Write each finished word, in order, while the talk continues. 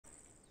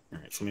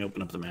right, so let me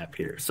open up the map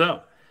here.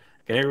 So,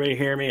 can everybody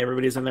hear me?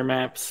 Everybody's in their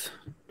maps?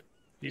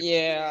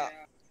 Yeah.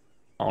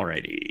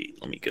 Alrighty,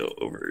 let me go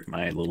over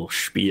my little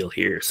spiel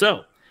here.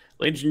 So,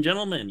 ladies and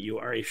gentlemen, you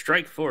are a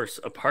strike force,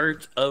 a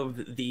part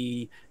of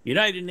the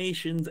United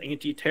Nations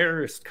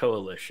Anti-Terrorist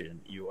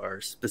Coalition. You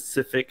are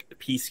specific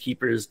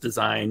peacekeepers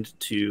designed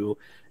to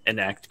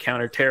enact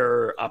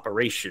counter-terror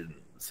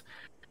operations.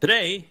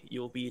 Today,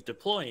 you'll be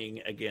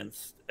deploying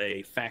against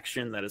a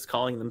faction that is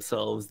calling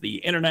themselves the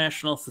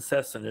International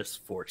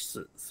Secessionist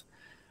Forces.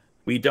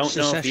 We don't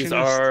know if these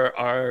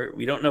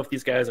we don't know if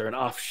these guys are an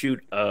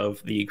offshoot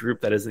of the group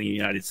that is in the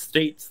United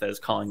States that is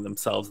calling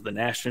themselves the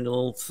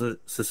National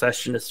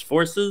Secessionist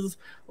Forces,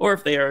 or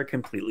if they are a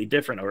completely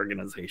different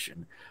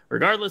organization.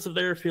 Regardless of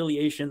their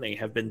affiliation, they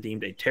have been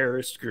deemed a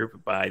terrorist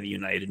group by the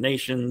United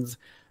Nations,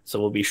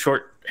 so we'll be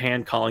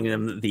shorthand calling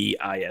them the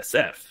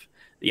ISF.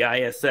 The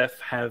ISF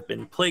have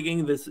been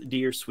plaguing this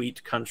dear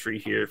sweet country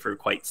here for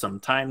quite some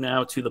time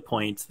now, to the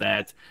point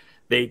that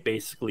they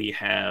basically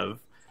have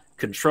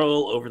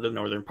control over the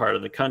northern part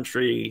of the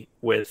country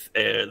with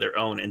their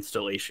own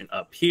installation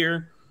up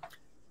here.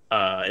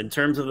 In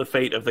terms of the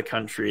fate of the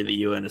country, the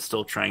UN is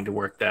still trying to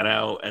work that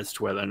out as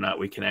to whether or not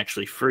we can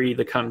actually free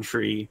the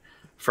country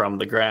from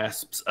the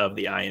grasps of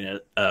the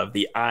ISF.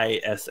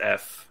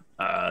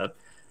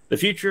 The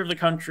future of the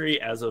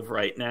country as of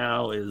right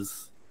now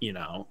is,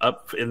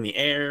 up in the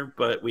air,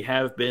 but we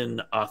have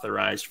been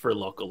authorized for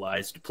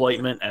localized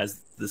deployment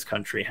as this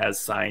country has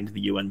signed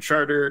the UN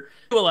Charter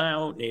to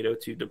allow NATO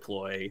to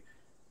deploy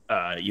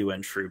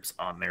UN troops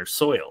on their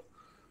soil.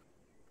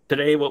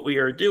 Today, what we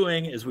are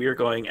doing is we are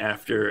going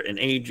after an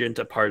agent,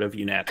 a part of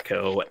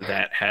UNATCO,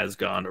 that has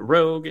gone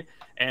rogue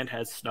and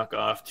has snuck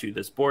off to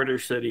this border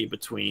city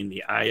between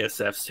the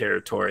ISF's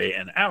territory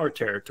and our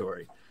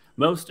territory.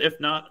 Most, if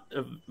not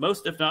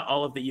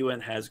all of the UN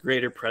has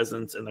greater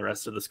presence in the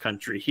rest of this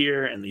country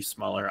here and these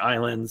smaller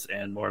islands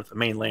and more of the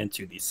mainland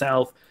to the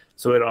south,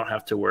 so we don't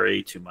have to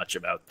worry too much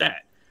about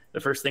that.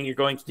 The first thing you're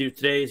going to do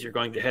today is you're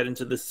going to head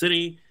into the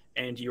city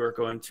and you are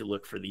going to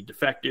look for the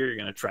defector. You're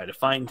going to try to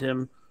find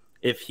him.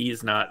 If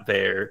he's not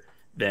there,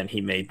 then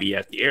he may be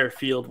at the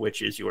airfield,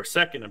 which is your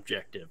second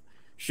objective.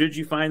 Should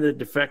you find the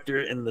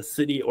defector in the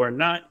city or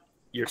not,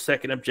 your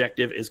second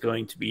objective is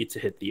going to be to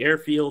hit the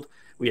airfield.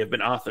 We have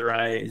been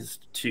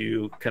authorized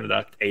to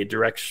conduct a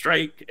direct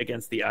strike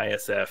against the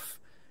ISF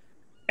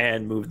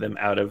and move them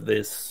out of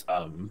this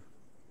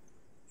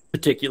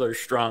particular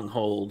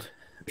stronghold,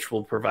 which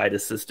will provide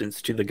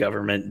assistance to the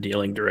government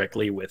dealing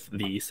directly with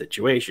the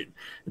situation.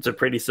 It's a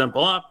pretty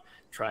simple op.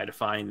 Try to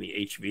find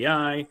the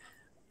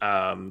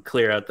HVI,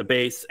 clear out the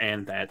base,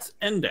 and that's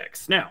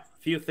index. Now, a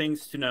few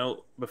things to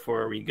note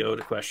before we go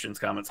to questions,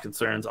 comments,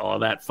 concerns, all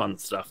of that fun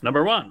stuff.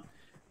 Number one,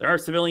 there are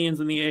civilians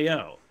in the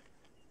AO.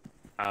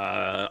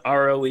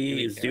 ROE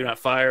is do not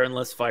fire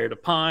unless fired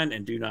upon,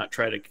 and do not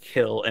try to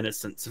kill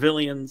innocent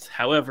civilians.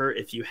 However,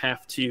 if you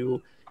have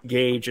to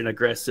gauge an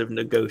aggressive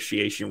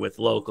negotiation with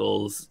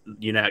locals,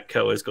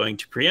 UNATCO is going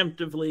to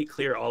preemptively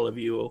clear all of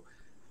you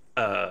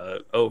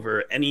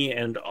over any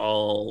and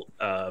all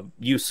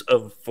use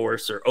of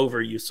force or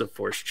overuse of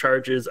force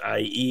charges,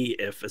 i.e.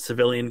 if a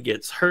civilian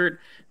gets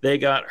hurt, they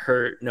got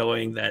hurt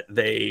knowing that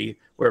they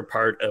were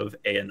part of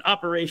an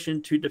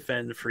operation to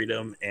defend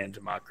freedom and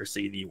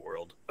democracy the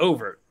world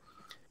over.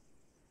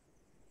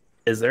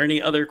 Is there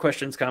any other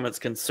questions, comments,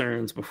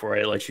 concerns before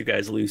I let you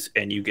guys loose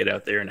and you get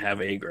out there and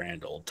have a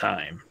grand old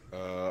time?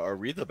 Are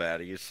we the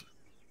baddies?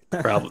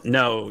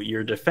 No,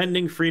 you're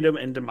defending freedom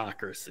and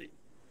democracy.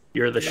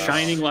 You're the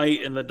shining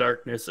light in the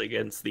darkness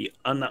against the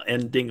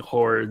unending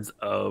hordes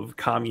of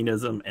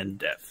communism and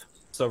death.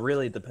 So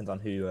really it depends on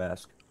who you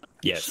ask.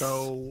 Yes.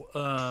 So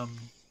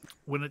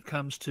when it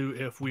comes to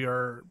if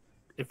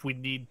we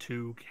need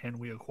to, can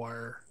we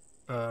acquire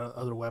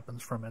other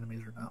weapons from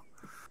enemies or no?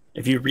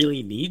 If you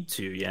really need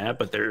to, yeah,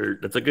 but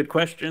that's a good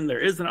question. There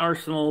is an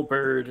arsenal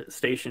bird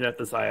stationed at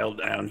this isle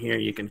down here.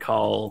 You can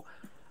call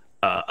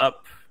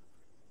up.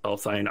 I'll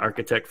assign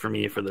architect for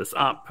me for this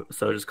op,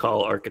 so just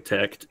call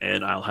architect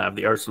and I'll have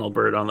the arsenal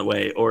bird on the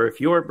way. Or if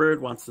your bird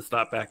wants to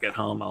stop back at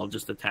home, I'll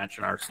just attach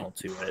an arsenal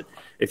to it.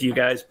 If you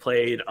guys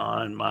played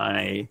on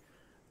my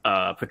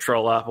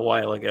patrol op a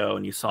while ago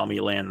and you saw me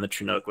land the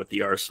Chinook with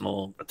the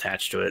arsenal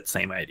attached to it,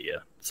 same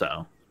idea.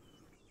 So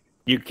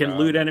you can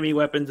loot enemy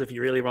weapons if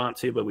you really want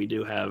to, but we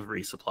do have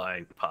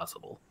resupply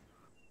possible.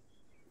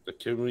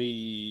 Can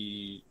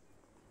we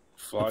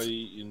fly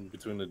in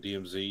between the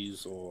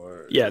DMZs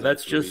or? Yeah,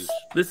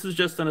 this is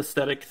just an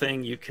aesthetic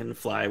thing. You can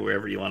fly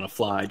wherever you want to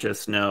fly.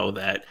 Just know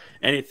that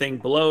anything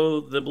below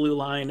the blue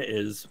line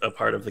is a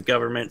part of the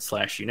government /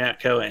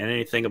 UNATCO, and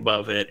anything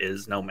above it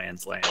is no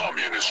man's land.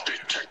 Communist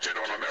detected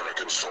on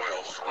American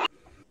soil.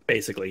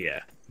 Basically,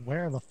 yeah.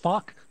 Where the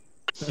fuck?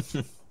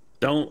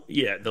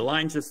 The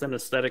line's just an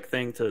aesthetic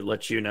thing to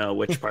let you know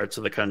which parts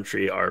of the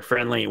country are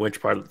friendly,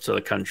 which parts of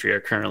the country are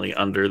currently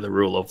under the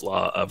rule of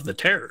law of the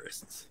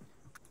terrorists.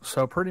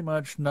 So pretty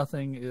much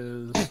nothing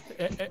is...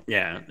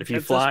 Yeah, if you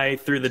fly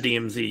through the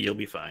DMZ, you'll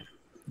be fine.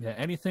 Yeah,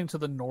 anything to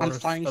the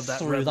north of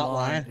that red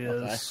line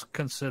is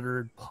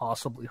considered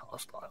possibly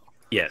hostile.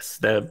 Yes,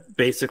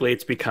 basically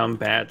it's become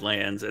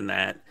Badlands, and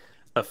that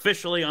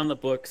officially on the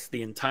books,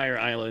 the entire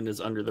island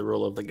is under the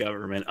rule of the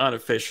government.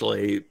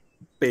 Unofficially,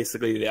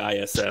 basically the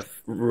ISF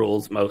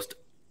rules most,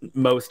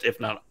 if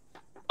not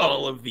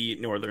all, of the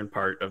northern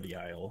part of the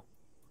isle.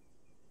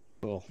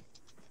 Cool.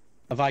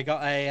 Have I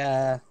got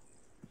a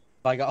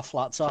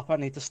flat top I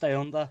need to stay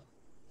under?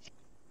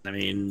 I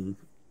mean,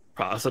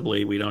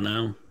 possibly, we don't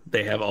know.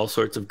 They have all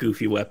sorts of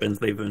goofy weapons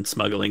they've been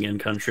smuggling in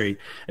country.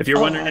 If you're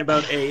wondering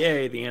about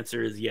AA, the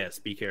answer is yes,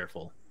 be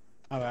careful.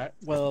 Alright,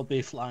 we'll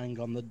be flying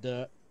on the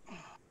dirt.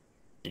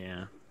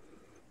 Yeah.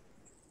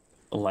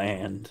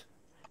 Land.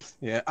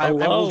 Yeah, I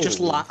will just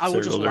land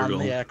Circle.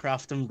 the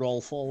aircraft and roll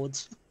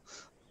forwards.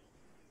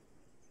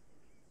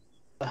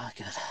 Oh,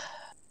 good.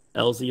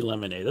 LZ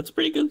Lemonade. That's a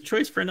pretty good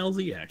choice for an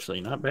LZ,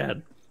 actually. Not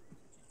bad.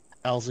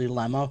 LZ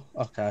Lemo?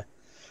 Okay.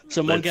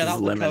 Someone get out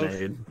the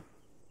Lemonade.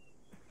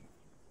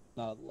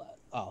 No,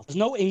 there's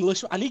no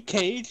English. I need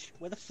Cage.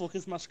 Where the fuck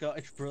is my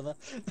Scottish brother?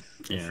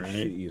 Yeah, right.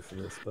 Shoot you for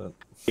this, but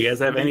You guys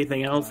have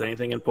anything else?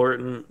 Anything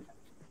important?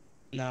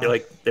 No. I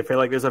feel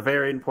like there's a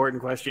very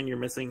important question you're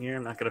missing here.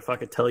 I'm not gonna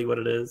fucking tell you what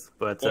it is,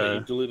 but Oh, you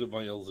deleted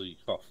my LZ.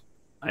 Off.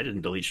 I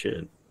didn't delete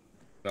shit.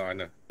 No, I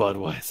know.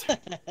 Budweiser.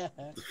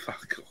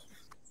 Fuck off.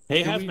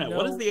 Hey, Do we Hazmat,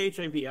 what know- does the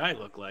HIVI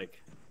look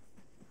like?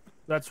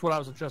 That's what I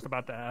was just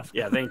about to ask.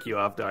 Yeah, thank you,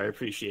 Avdar. I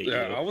appreciate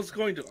Yeah, you. I was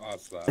going to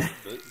ask that.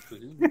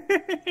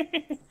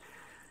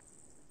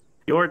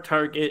 Your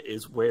target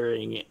is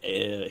wearing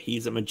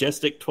he's a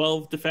Majestic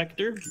 12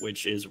 defector,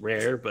 which is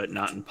rare but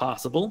not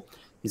impossible.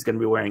 He's going to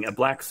be wearing a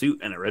black suit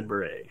and a red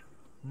beret.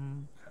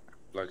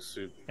 Black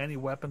suit. Any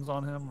weapons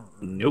on him? Or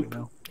Nope.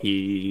 no?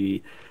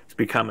 He's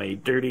become a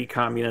dirty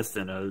communist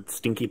and a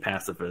stinky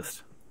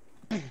pacifist.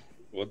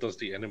 What does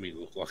the enemy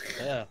look like?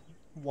 Yeah.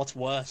 What's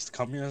worse,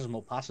 communism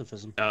or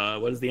pacifism?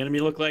 What does the enemy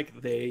look like?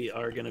 They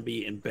are going to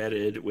be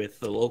embedded with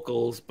the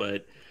locals,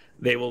 but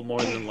they will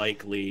more than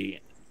likely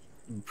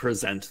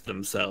present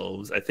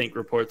themselves. I think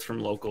reports from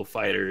local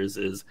fighters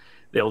is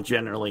they'll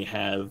generally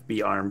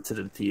be armed to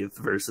the teeth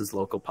versus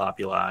local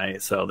populi.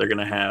 So they're going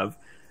to have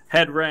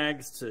head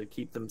rags to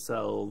keep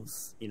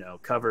themselves,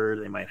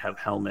 covered. They might have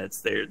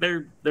helmets. They're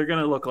going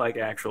to look like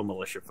actual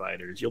militia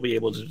fighters. You'll be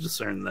able to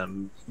discern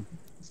them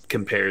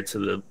compared to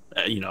the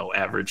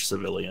average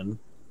civilian.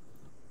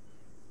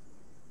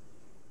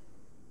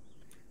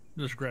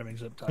 Just grabbing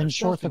zip ties. In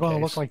short, they're going to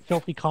case. look like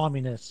filthy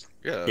communists.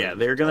 Yeah,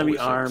 they're going to be always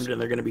armed looks- and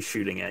they're going to be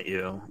shooting at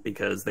you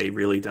because they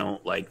really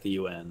don't like the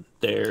UN.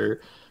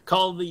 They're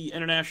called the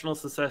International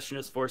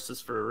Secessionist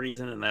Forces for a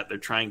reason, and that they're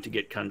trying to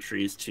get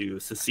countries to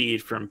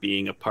secede from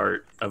being a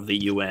part of the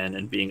UN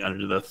and being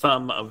under the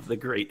thumb of the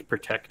great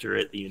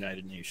protectorate, the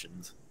United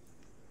Nations.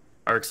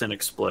 Arkson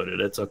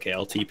exploded. It's okay.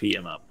 I'll TP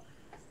him up.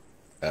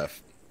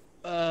 F.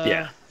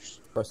 Yeah.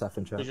 press F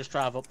and We chat. just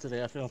drive up to the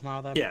airfield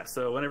now then? Yeah,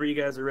 so whenever you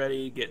guys are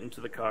ready, get into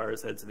the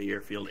cars, head to the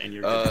airfield, and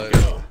you're good to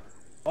go.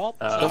 Oh,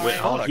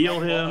 I'll heal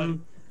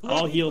him.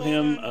 I'll heal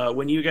him.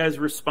 When you guys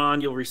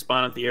respawn, you'll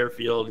respawn at the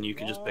airfield, and you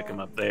can just pick him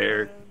up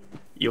there.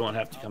 You won't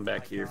have to come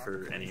back here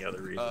for any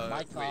other reason.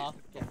 My car.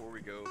 Wait, before we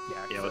go,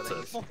 Yeah, what's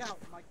up? Fuck out,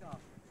 my car.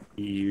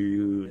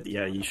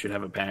 You should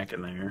have a pack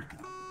in there.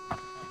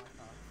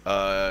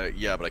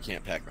 yeah, but I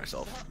can't pack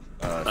myself.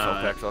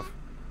 Self-pack stuff.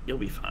 You'll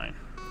be fine.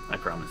 I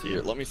promise Here,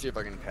 you. let me see if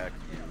I can pack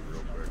you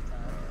real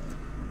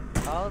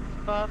quick. I was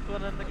the first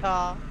one in the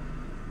car.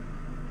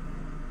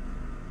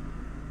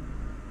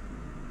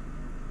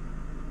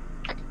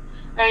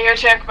 Your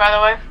check, by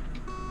the way.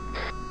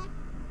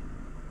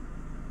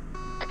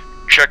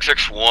 Check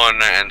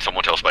 6-1 and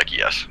someone tell Spikey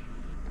yes.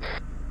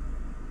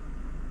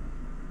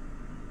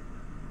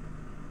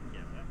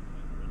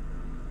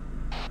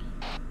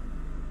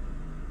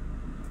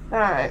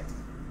 Alright.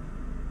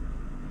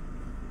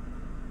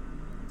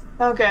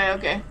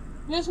 Okay.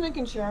 Just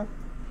making sure.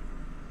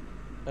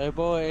 Oh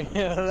boy,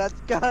 let's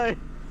go.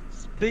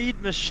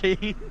 Speed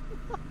machine.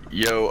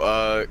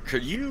 Yo,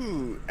 could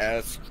you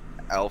ask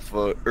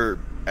Alpha, or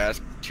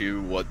ask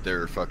 2 what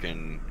their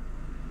fucking,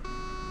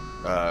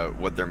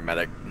 what their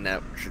medic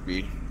net should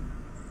be?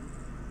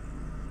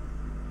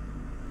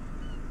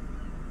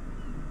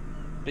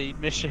 Speed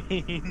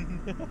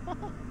machine.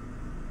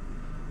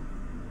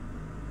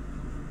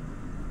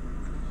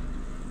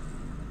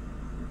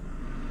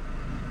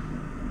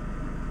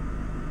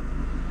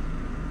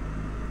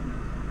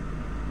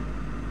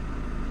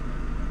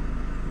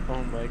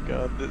 Oh my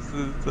god, this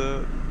is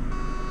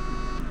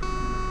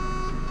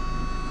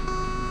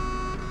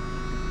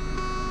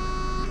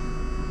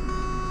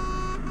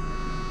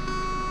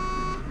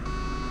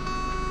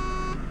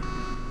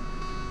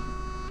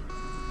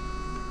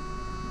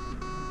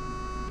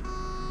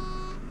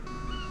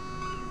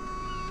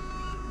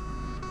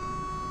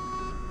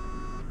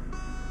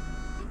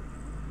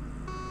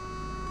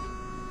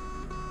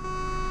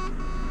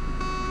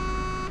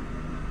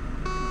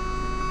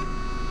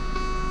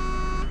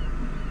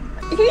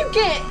You can't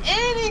get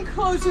any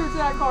closer to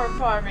that car in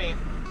front of me.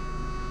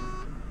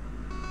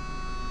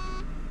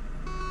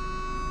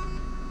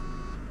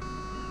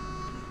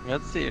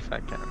 Let's see if I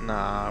can.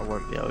 Nah, I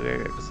won't be able to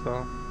get this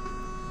far.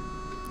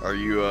 Are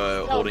you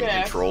holding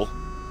Okay. control?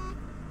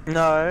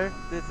 No,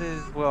 this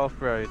is Wealth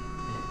Road.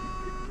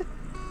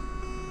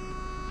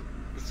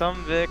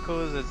 Some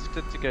vehicles it's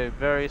good to go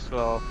very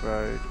slow off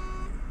road.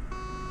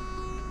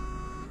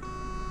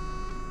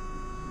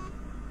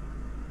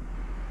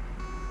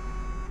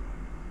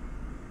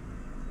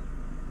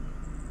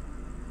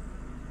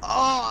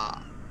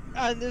 Ah,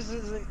 and this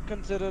isn't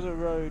considered a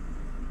road.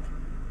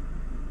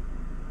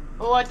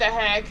 What the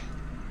heck?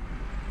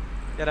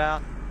 Get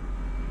out.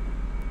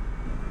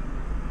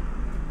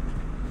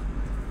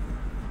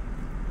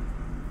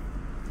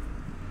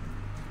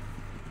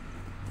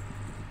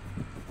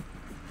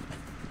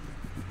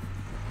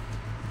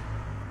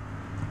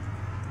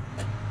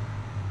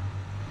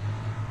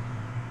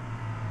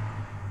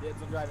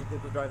 Kids on driving,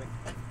 kids on driving.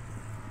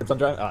 Kids on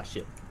driving? Ah,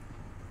 shit.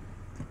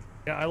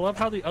 Yeah, I love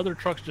how the other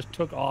trucks just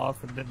took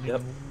off and didn't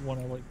even want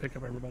to like pick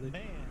up everybody.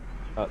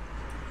 Oh,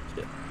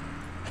 shit.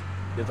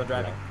 Kids on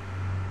driving.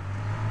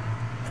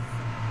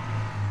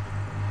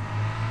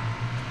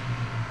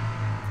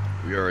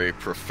 We are a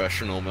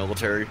professional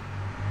military.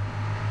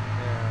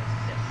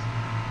 Yes.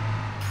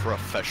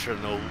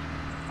 Professional.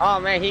 Oh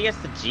man, he gets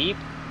the Jeep.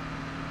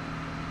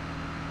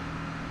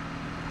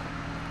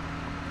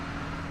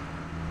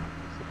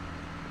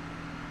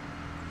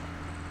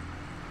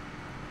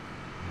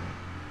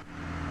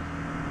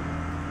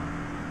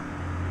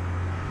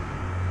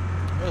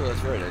 Oh,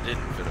 that's right. I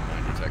didn't fit a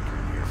mine detector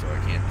in here, so I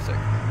can't detect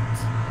mines.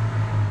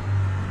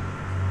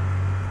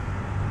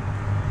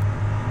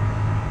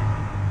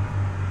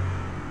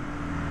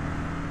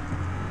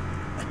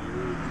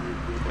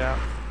 Yeah.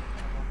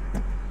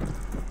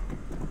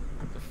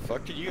 The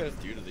fuck did you guys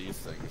do to these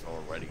things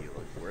already?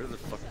 Like, where the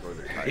fuck were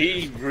the tires?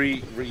 He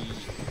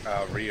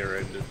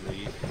rear-ended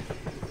me.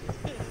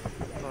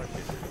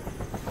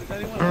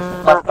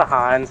 Left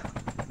behind.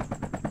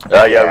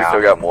 Yeah, we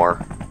still got more.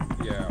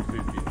 Yeah,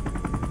 50.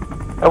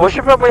 We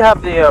should probably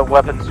have the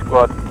weapons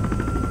squad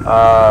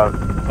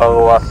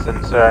follow us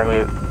since there are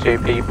only 2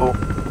 people.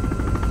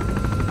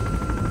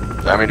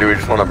 I mean, do we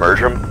just want to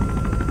merge them?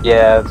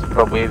 Yeah, it's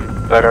probably a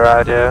better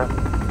idea.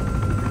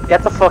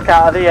 Get the fuck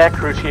out of the air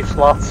crew chief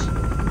slots.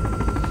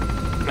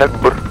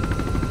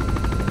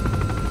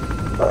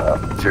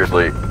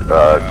 Seriously,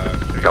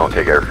 don't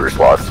take air crew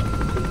slots.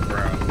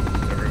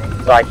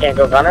 So I can't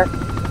go gunner?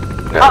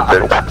 No,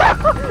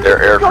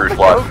 they're air crew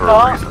slots for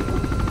a reason.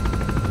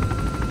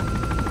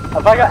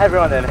 Have I got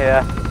everyone in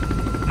here?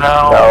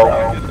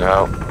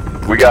 No.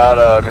 We got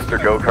Mr.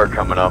 Go-Kart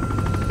coming up.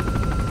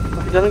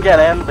 If he doesn't get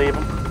in, leave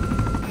him.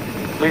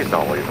 Please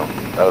don't leave him.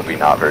 That would be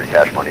not very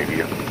cash money to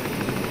you.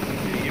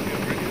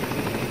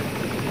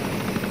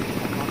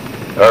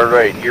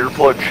 Alright,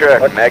 earplug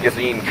check,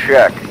 magazine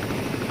check.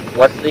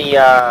 What's the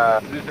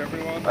Who's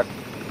everyone?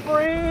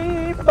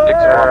 Free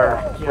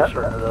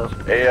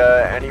Hey,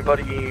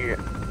 anybody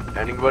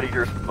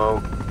here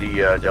smoke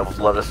the devil's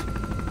lettuce?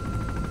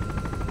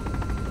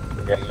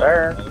 Yes,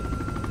 sir.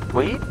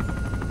 Weed?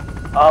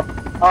 Up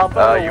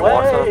and you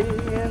want some? away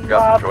in Got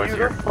my some choice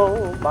here.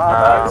 beautiful,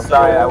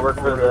 Sorry, I work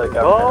for the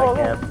government.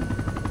 I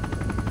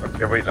can't.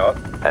 Can we not?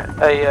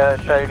 Hey,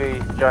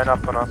 Shady, join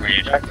up on us.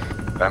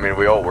 I mean,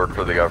 we all work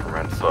for the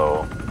government,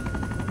 so...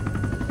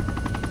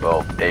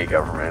 Well, a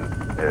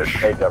government-ish.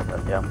 Hey,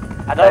 government, yeah.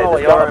 I don't know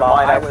what you're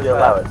about.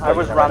 I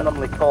was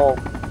randomly called.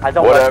 I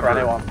don't work for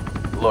anyone.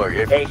 Look,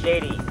 if Hey,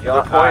 Shady.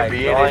 the point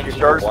being, if you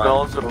start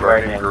smelling some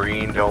burning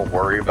green, don't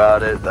worry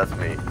about it. That's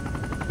me.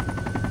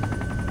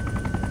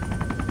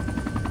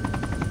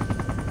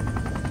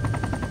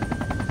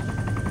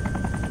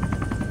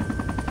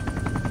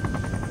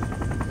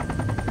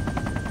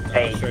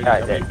 Hey,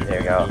 alright, there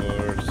you go.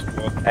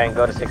 And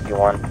go to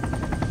 61.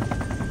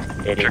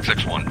 80. Check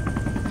 61.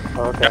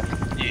 Okay.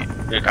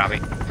 Good copy.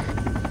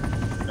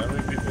 How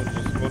many people in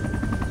the squad?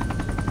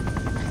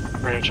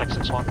 Ready to check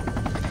 6-1.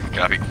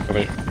 Copy.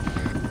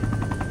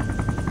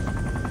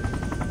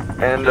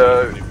 And,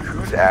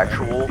 who's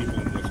actual?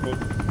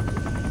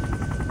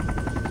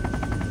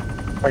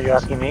 Are you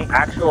asking me?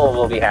 Actual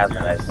will be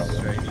hazmat, I suppose.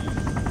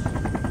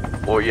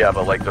 Well, yeah,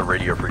 but like the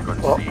radio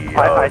frequency.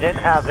 Well, I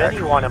didn't have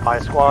anyone in my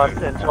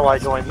squad until I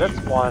joined this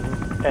one,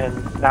 and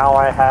now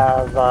I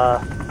have,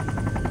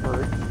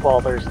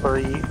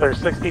 there's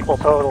 6 people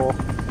total.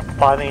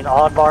 I mean,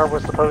 Oddvar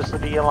was supposed to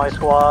be in my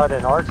squad,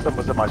 and Arxton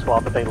was in my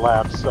squad, but they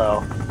left,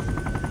 so...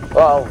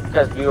 Well,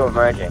 because we were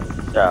merging,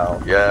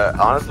 so... Yeah,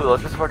 honestly,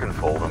 let's just fucking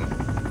fold them.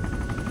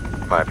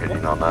 My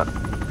opinion on that.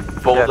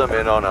 Fold them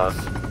in on us.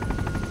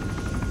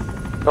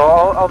 So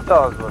I'll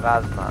tell us with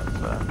hazmat,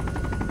 so...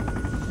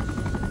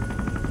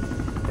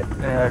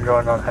 Yeah,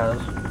 joined on Haz.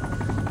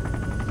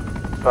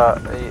 But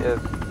he is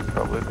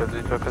probably because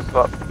he took his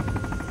spot.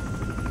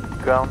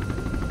 Ground.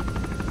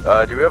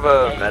 Do we have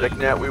a medic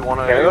net we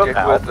want to kick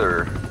with,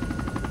 or?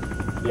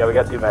 Yeah, we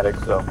got 2 medics,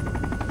 so.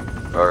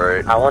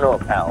 Alright. I want to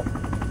appel.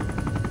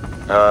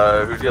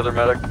 Who's the other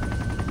medic?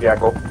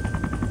 Jackal.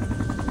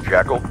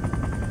 Jackal?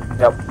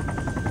 Yep.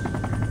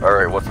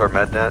 Alright, what's our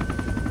med net?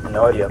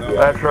 No idea.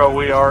 Metro,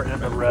 we are in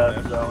the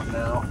red zone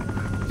now.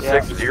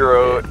 60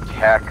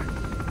 TAC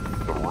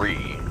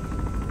 3.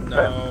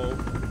 No.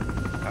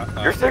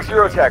 You're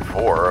 6-0 TAC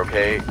 4,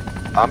 okay?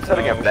 I'm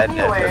setting a med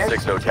net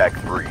Anyways. to 6-0 TAC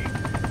 3.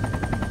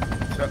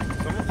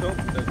 Someone tell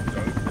them that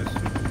don't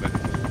listen to the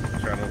medical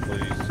channel,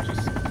 please.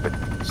 Just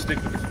stick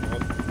with the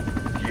squad.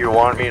 Do you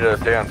want me to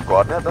stay on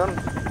squad net then?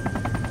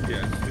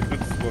 Yeah, stick with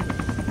the squad.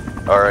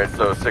 Alright,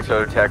 so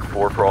 6-0 TAC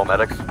 4 for all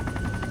medics.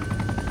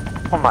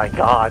 Oh my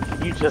god,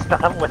 you just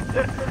not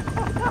listen.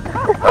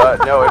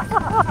 No, it's...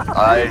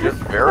 I just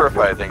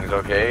verify things,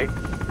 okay?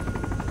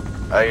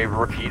 I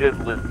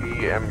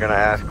repeatedly am gonna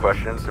ask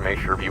questions to make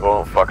sure people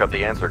don't fuck up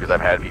the answer, because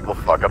I've had people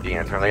fuck up the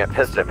answer and they get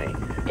pissed at me.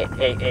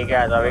 Hey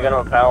guys, are we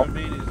gonna repel? What I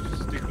mean is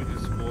just stick with the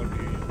squad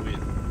you're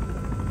with.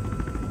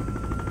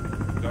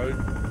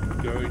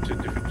 Don't go into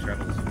different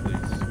channels,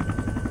 please.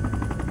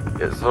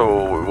 Yeah,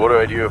 so, what do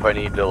I do if I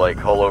need to, like,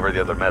 call over the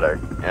other medic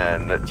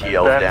and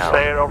TL's Then down?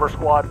 say it over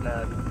squad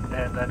net,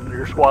 and then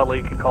your squad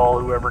lead can call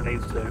whoever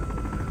needs to.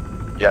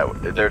 Yeah,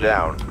 they're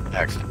down.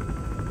 Next.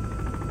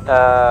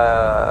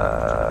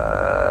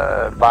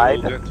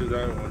 Bide. We'll get to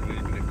that when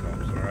it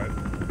comes, alright?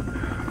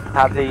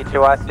 Have the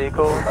 2IC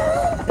call.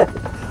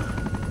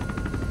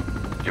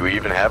 Do we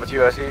even have a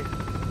 2SE?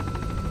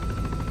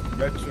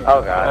 Metro.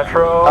 Oh god.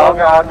 Metro. Oh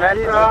god,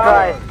 Metro.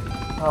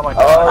 Oh my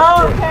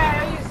god. Okay,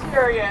 are you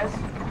serious?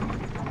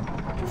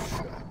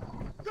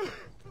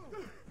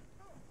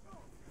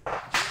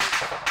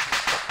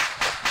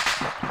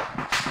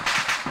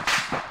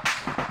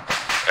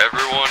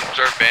 Everyone,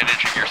 start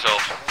bandaging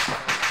yourself.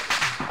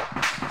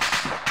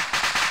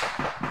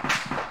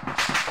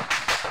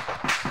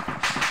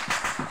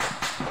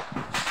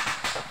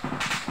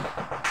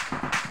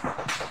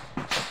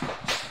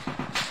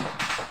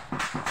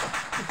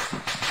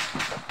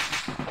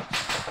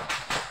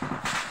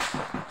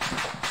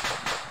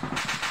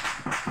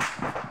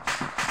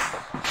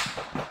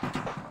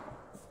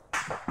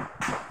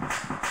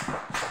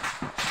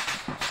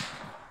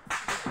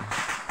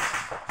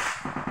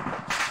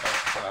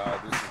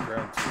 This is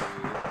ground to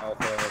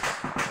Alpha.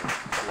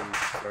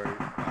 Sorry.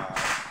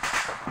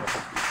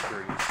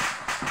 Security.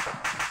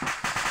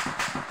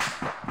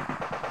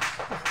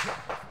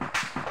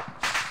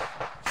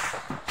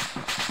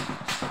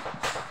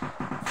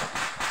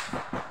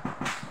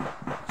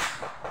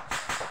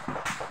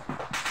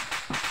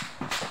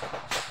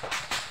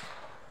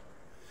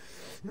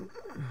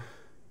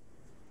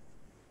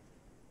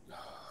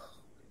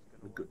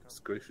 Goodness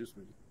gracious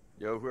me.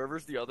 Yo,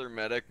 whoever's the other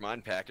medic,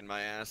 mind packing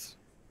my ass?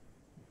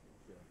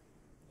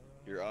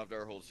 Your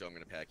Avdar holds, so I'm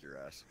gonna pack your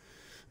ass.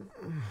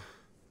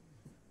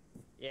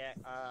 Yeah,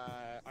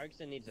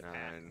 Arxon needs a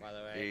pack, by the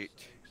way. 8,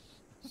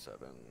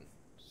 7,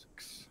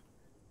 6.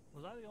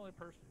 Was I the only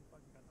person who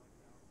fucking got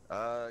knocked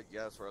out?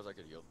 Yeah, as far as I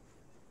could heal.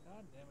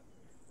 God damn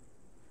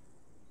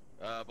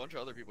it. A bunch of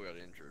other people got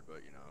injured,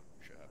 but you know,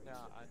 shit happens. Yeah,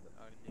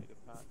 I need a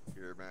good pack.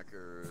 Here,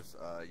 Mackers,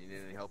 you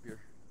need any help here?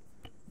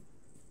 Do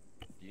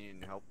you need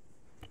any help?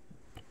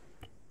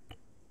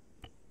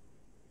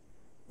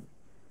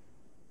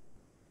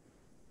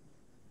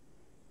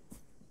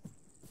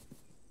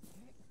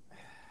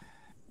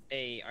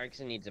 Hey,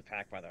 Arxon needs a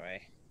pack, by the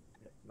way.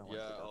 Yeah,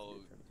 I'll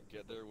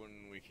get there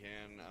when we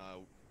can.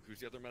 Who's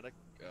the other medic?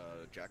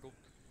 Jackal?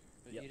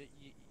 Yep. You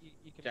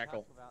can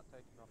Jackal. pack without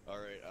taking off.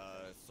 Alright,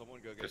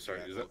 someone go get Sorry,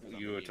 is Jackal, that 'cause I'm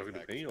you gonna were need talking to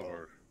pack me as well.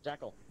 or?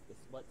 Jackal.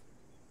 What?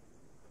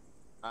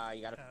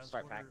 You gotta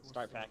start packing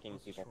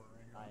what's the people. short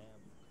range? I am.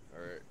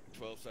 Alright,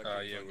 12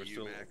 seconds Yeah, on we're you,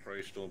 still Mac.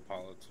 operational.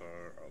 Pilots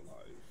are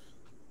alive.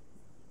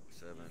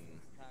 7,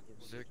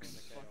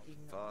 6,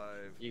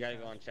 5. You gotta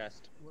go on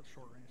chest. What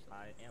short range?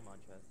 I am on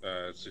chest.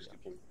 60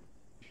 point.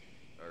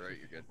 Alright,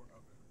 you're good.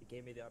 He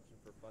gave me the option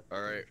for fuck.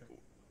 Alright,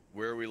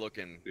 where are we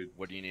looking?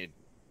 What do you need?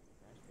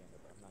 I'm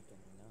not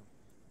getting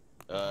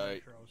no.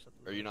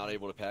 Are you not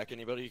able to pack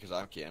anybody? Because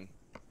I can.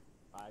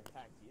 I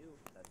packed you.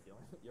 That's the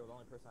only. You're the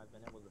only person I've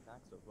been able to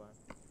pack so far.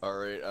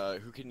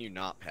 Alright, who can you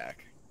not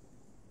pack?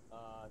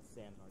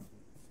 Sam.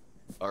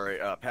 Alright,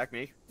 pack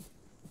me.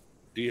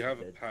 Do you have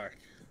a pack?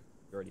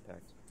 You already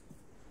packed.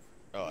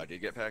 Oh, I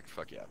did get packed?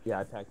 Fuck yeah. Yeah,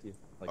 I packed you.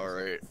 Like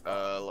Alright,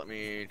 let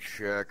me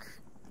check.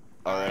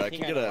 Alright, I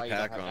can get a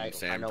pack on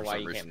Sam for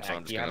some reason, so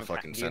I'm just gonna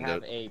fucking send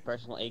it. Do you have a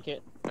personal A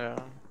kit? Yeah.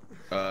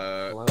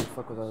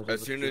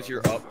 As soon as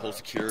you're up, pull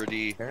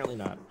security. Apparently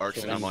not.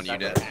 Arxon, I'm on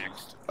unit.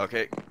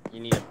 Okay. You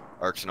need a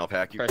Arxon, I'll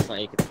pack you.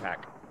 personal A kit to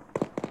pack.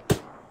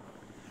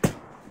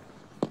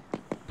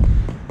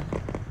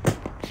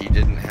 He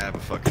didn't have a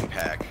fucking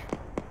pack.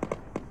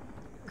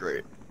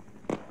 Great.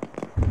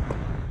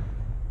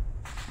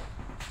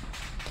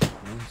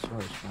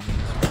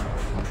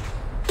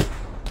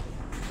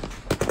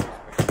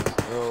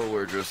 Oh,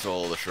 we're just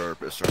all the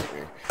sharpest, aren't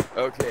we?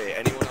 Okay,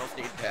 anyone else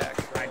need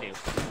packs? I do.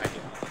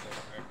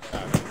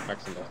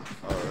 Arxon does.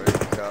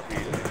 Alright, copy.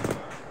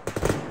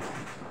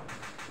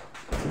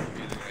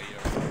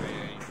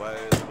 By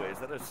the way, is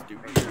that a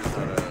Stoogie or is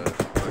that a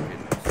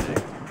fucking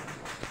stick?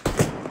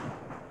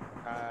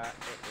 It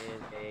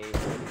is A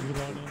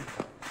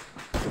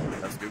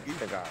Stoogie?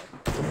 cigar.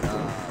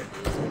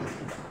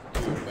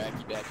 Dude,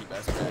 backy,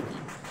 best backy.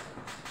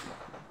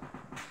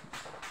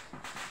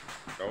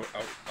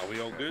 Are we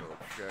all good?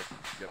 Check.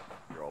 Yep,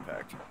 you're all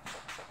packed.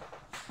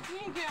 You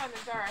need to get on the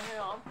Dara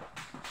Hill.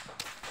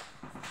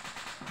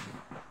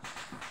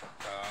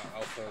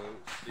 Alpha,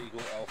 Eagle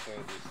Alpha,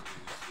 this is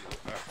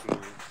actual,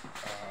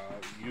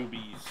 you'll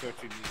be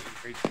searching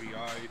the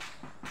HBI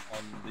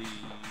on the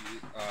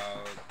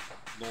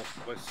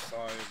northwest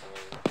side,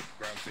 or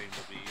ground team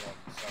will be on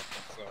the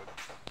southwest side.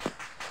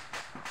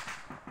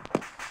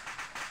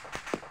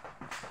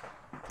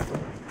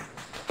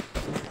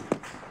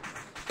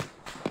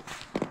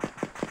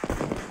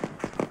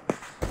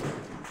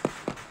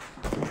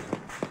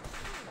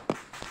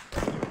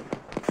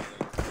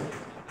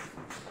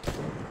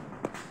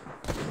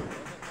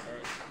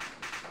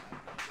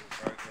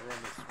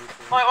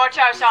 Wait, watch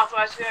out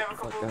southwest. We have a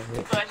couple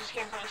that just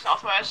came from the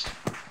southwest.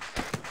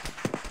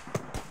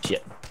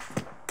 Shit.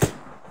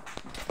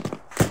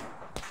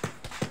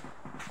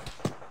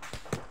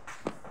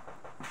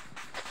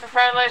 The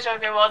friendlies,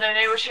 okay, well then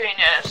they were shooting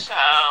us,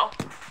 so...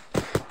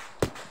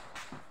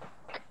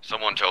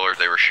 Someone told her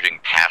they were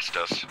shooting past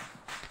us.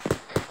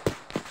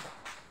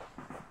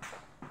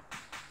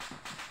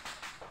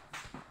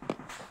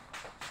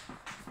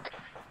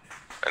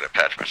 I had to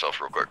patch myself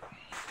real quick.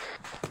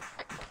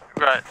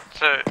 Right,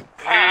 so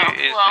who is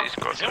these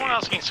guys? Is anyone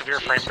else getting severe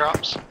frame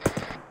drops?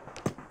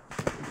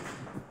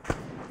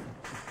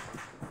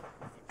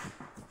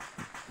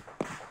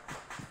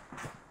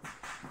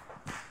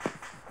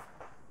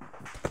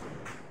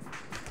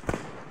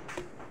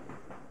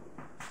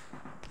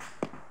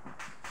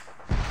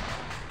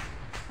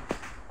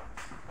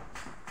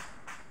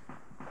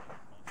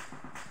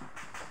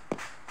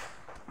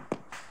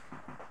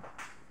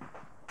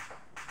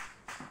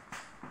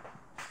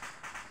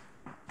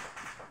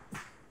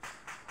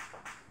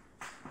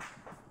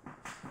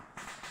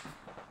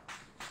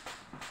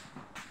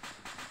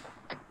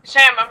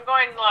 Sam, I'm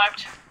going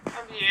left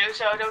of you,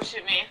 so don't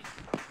shoot me.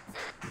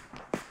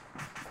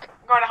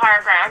 I'm going to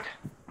higher ground.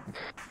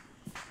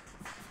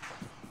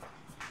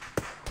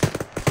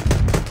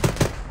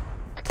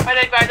 Are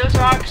they by those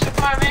rocks in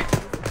front of me?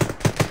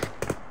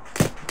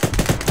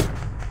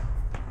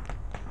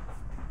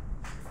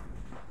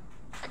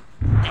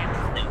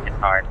 It's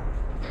hard.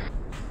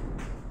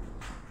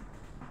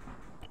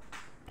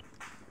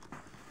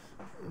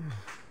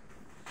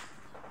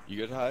 You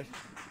good, High?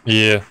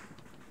 Yeah.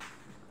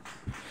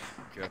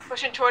 Okay.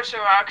 Pushing towards the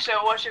rock, so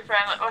watch your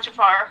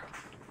fire.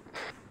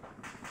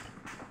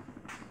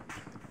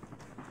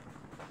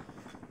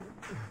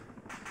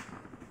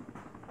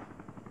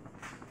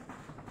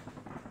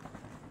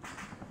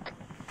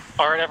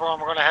 Alright everyone,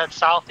 we're gonna head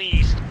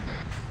southeast.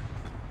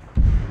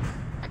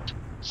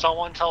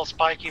 Someone tell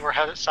Spikey we're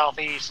headed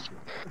southeast.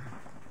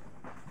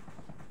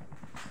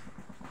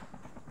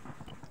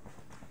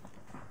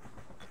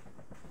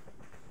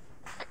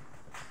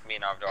 Me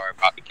and Avdar are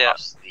about to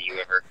cross the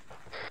river.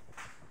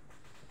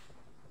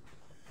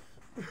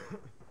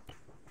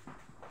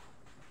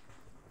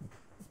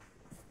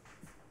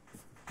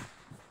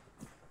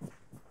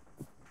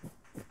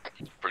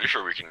 Pretty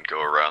sure we can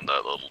go around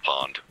that little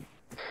pond.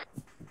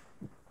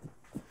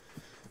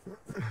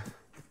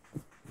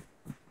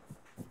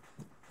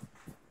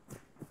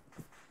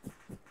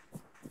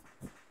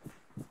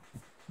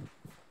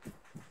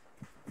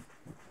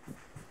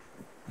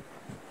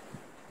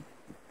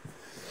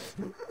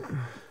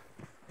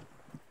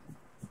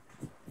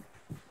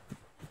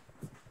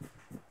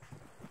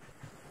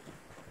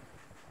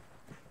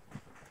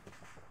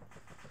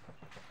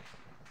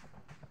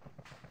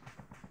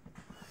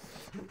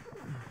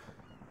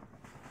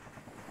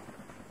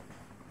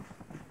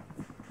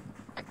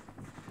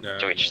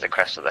 To reach the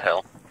crest of the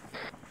hill.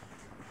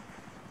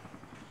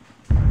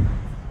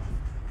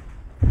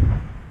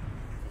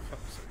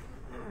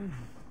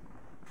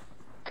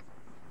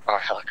 Our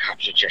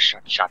helicopter just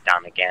shot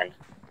down again.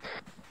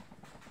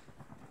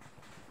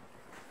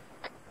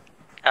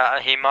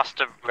 He must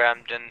have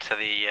rammed into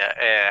the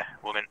air.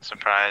 Wouldn't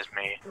surprise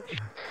me.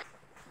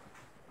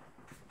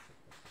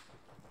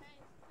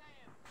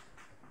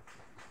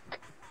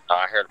 Oh,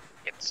 I heard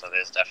it, so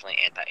there's definitely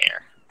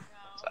anti-air.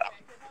 So.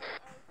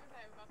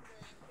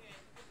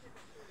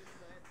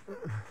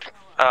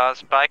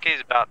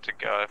 Spikey's about to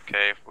go,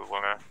 okay, if we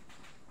wanna.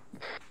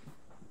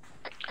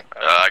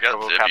 I got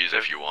zippies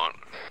if you want.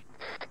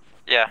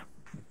 Yeah.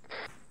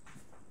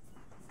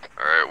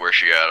 Alright, where's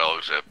she at?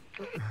 I'll zip.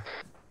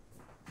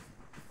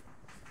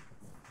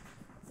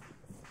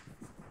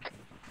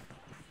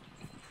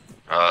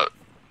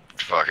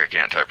 Fuck, I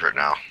can't type right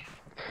now.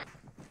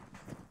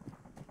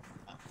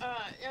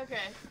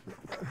 Okay.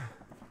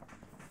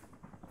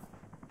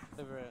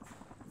 Over it.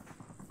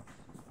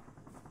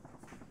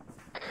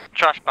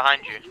 Trash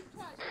behind you.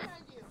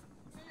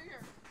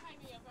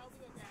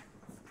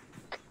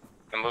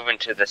 I'm moving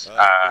to this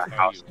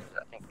house.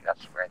 I think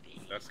that's where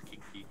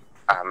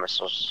the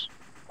missiles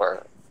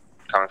were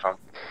coming from.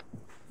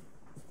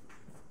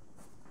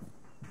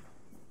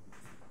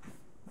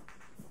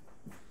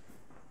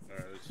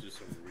 Alright, let's do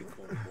some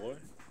recon, boy.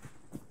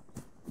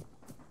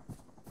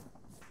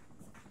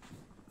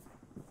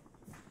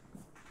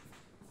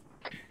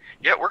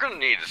 Yeah, we're gonna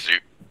need a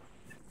suit.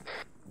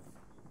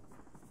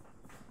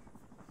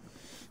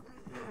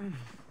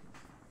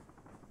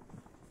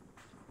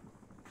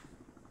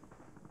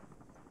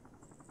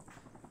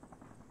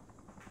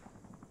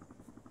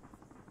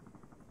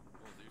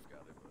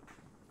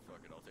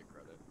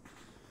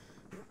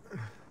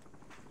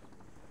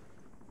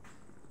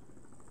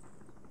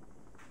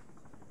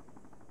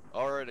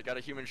 I got a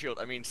human shield.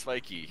 I mean,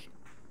 spiky.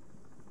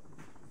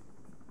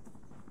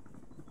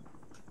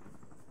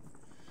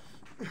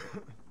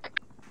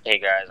 Hey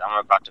guys,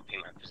 I'm about to pick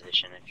my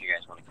position if you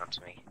guys want to come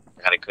to me.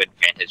 I got a good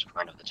vantage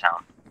point of the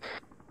town.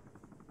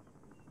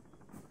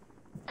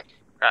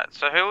 Right,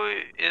 so who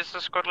is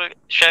the squad lead?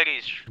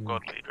 Shaggy's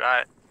squad lead,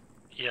 right?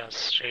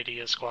 Yes, Shady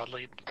is squad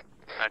lead.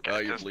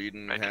 Okay, You're just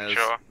bleeding making has...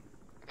 sure.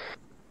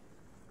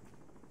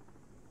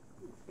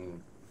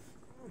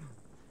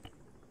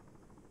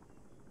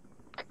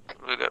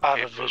 I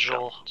have a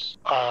visual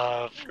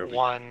of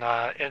one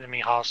enemy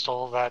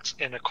hostile that's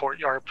in a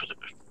courtyard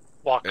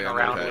walking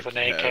around with an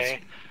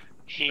AK.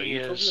 He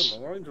is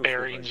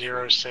bearing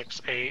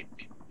 068.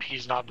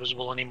 He's not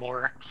visible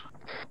anymore.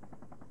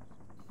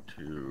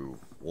 2,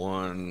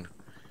 1.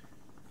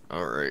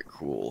 Alright,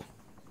 cool.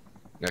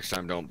 Next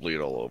time, don't bleed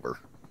all over.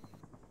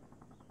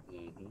 We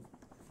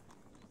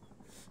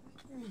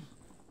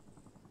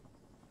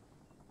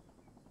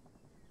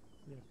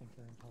have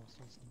confirmed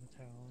hostiles in the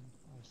town.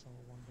 I saw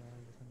one guy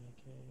with an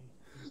AK.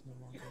 He's no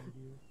longer in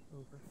view.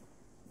 Over.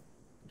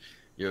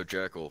 Yo,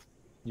 Jackal.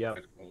 Yeah.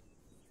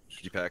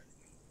 Did you pack?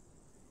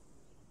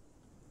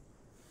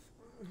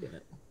 I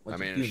What'd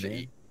you managed do, to man?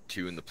 eat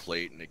 2 in the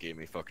plate, and it gave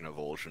me fucking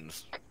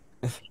avulsions.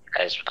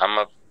 Guys, I'm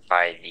up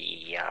by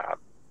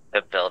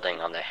the building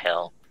on the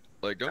hill.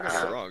 Like, don't get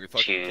me wrong, the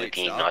fucking to plate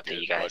the north stopped of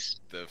it, you guys.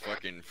 but the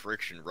fucking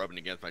friction rubbing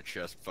against my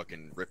chest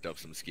fucking ripped up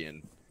some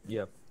skin.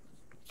 Yep.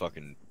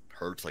 Fucking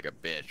hurts like a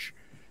bitch.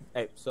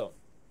 Hey, so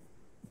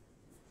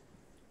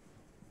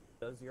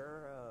does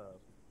your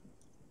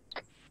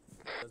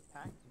does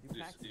pack do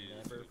This packs is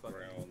never the fucking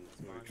ground.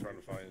 We're trying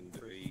to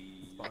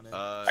find a...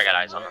 I got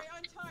eyes on her.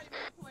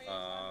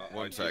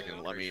 One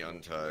second, let me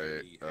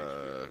untie,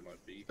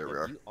 there we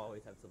are. Do you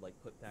always have to like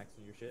put packs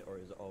in your shit, or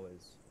is it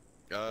always?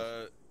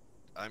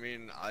 I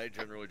mean, I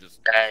generally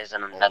just Guys,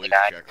 and another always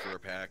guy. check for a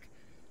pack.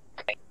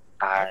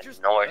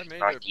 North, I made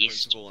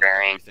northeast, a principle in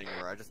bearing everything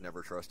where I just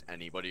never trust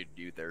anybody to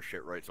do their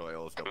shit right, so I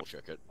always double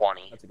check it.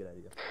 20. That's a good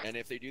idea. And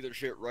if they do their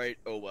shit right,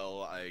 oh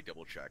well, I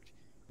double checked.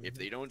 If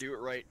they don't do it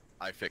right,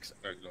 I fix it.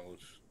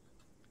 Acknowledge.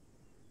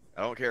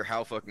 I don't care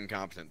how fucking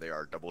competent they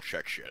are, double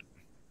check shit.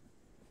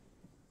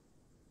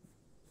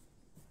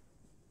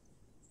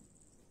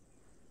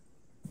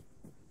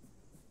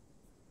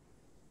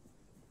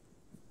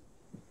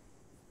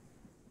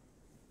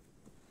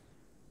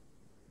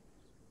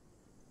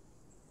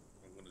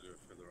 I'm gonna go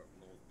further up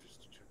north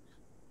just to check.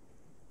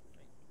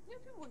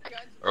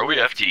 Are we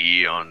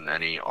FTE on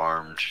any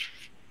armed?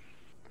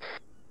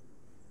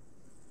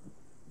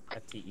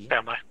 FTE?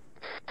 Standby.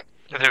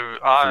 The Free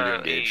to RE,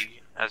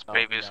 engage. as Oh,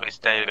 previously no.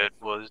 stated,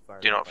 was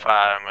Fire do not upon.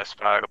 fire unless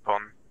fired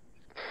upon.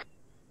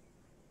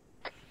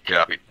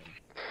 Copy.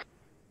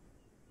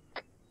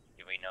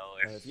 Do we know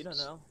If you don't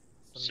know,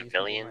 some of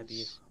civilians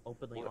these people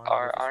might be openly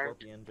are armed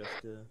with a armed? scorpion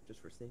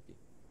just for safety.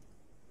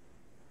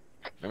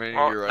 I mean,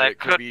 Well, you're they right, it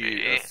could could be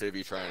be. a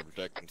civvy trying to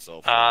protect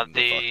himself from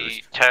the The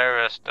fuckers.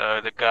 terrorists,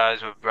 though, the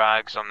guys with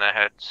rags on their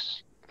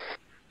heads.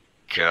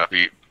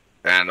 Copy.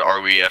 And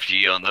are we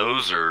FTE on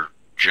those, or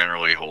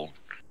generally hold?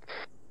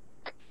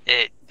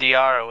 The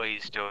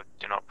ROEs do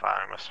not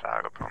fire unless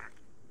fired upon.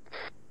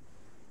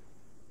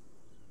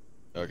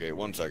 Okay,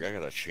 one sec, I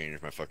gotta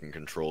change my fucking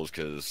controls,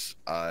 because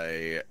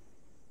I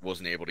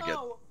wasn't able to get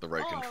the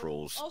right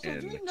controls Also, do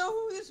in you know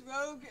who this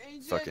rogue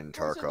agent fucking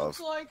person Tarkov.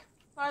 looks like,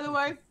 by the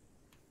way?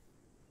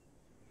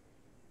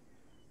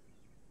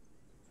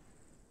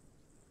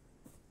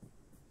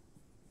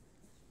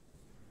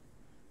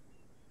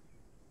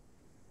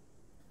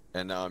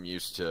 And now I'm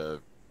used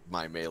to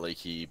my melee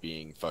key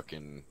being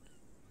fucking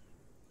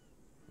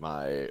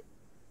my...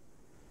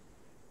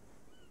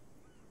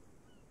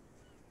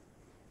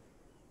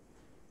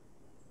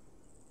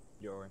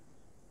 Your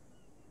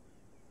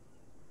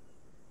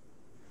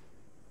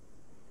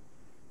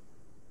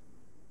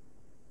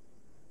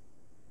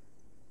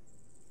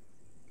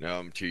Now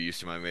I'm too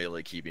used to my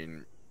melee key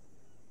being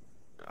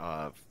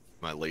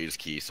my latest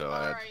key, so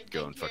I had to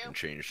go and fucking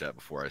change that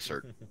before I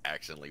start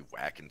accidentally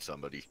whacking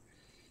somebody.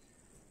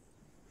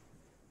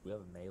 we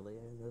have a melee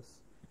in this.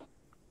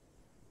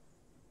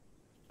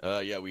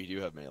 Yeah, we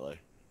do have melee.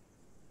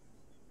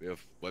 We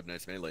have Web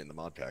Knight's melee in the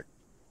mod pack.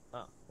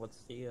 Oh, what's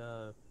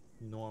the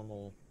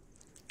normal?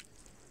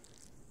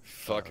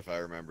 Fuck if I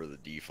remember the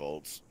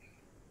defaults.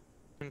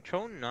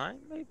 Control 9,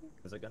 maybe?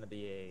 Is it gonna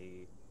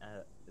be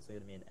is it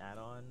gonna be an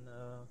add-on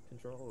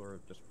control or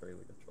just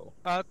regular control?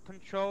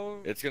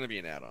 Control... It's gonna be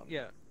an add-on.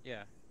 Yeah.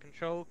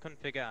 Control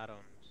configure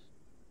add-ons.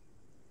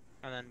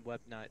 And then Web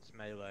Knight's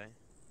melee.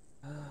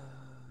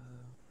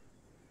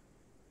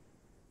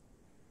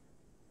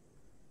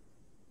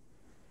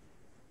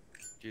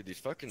 Dude, these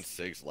fucking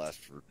SIGs last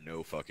for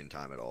no fucking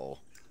time at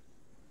all.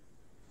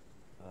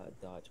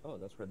 Dodge. Oh,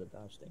 that's where the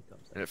dodge thing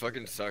comes in. And it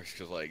fucking sucks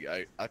because, like,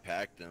 I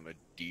packed them a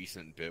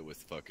decent bit with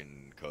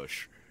fucking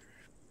Kush.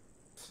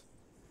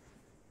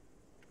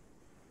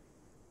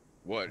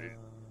 What?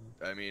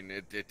 I mean,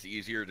 it's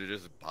easier to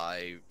just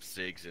buy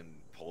SIGs and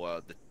pull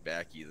out the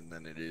backy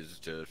than it is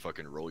to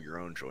fucking roll your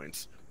own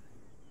joints.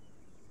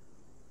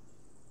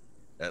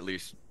 At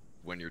least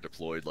when you're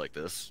deployed like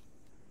this.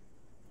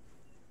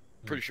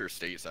 Pretty sure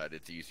stateside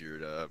it's easier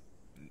to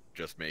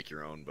just make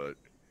your own, but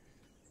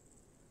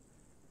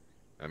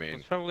I mean,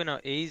 It's probably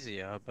not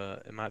easier,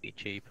 but it might be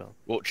cheaper.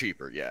 well,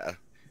 cheaper, yeah.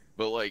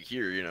 But like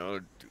here, you know,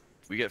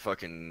 we get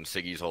fucking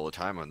ciggies all the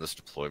time on this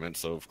deployment,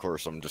 so of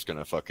course I'm just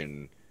gonna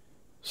fucking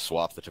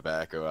swap the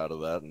tobacco out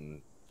of that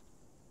and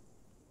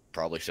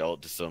probably sell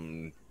it to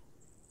some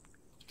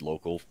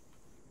local.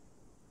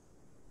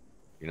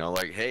 You know,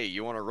 like, hey,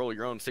 you want to roll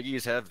your own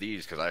ciggies? Have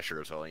these, because I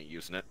sure as hell ain't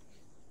using it.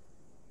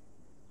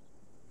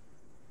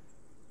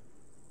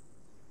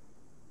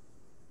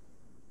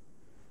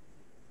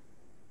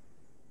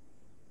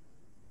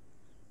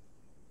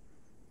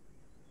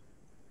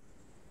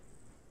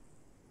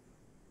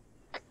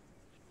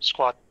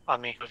 Squad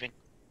on me, moving.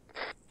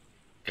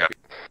 Copy.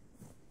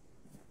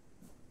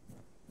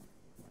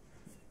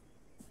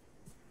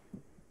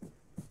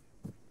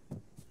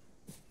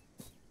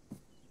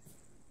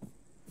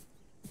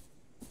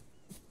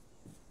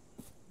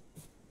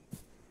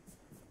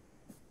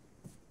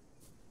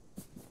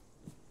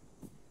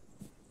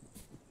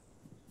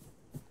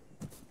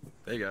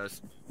 Hey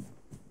guys.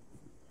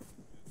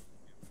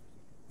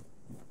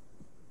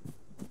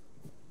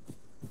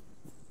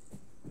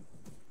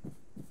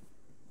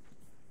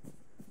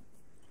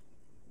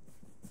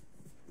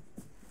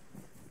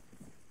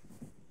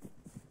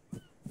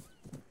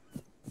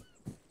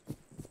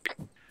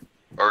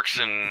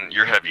 Arkson,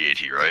 you're heavy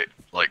AT, right?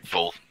 Like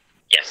full?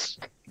 Yes.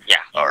 Yeah.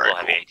 All right. Full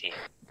heavy AT.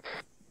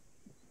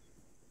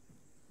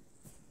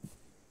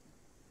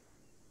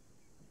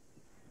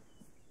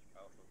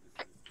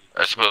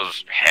 I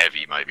suppose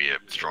heavy might be a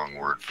strong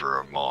word for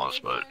a Moss,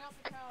 but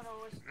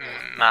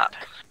Not.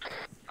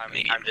 I'm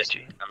 80.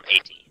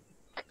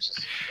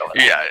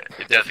 Yeah,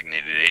 it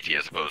designated AT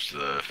as opposed to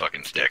the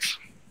fucking sticks.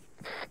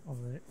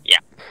 Alright. Yeah.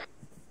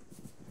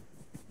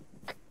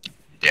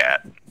 Yeah.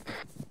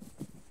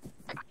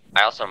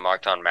 I also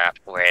marked on map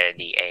where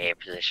the AA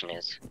position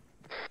is.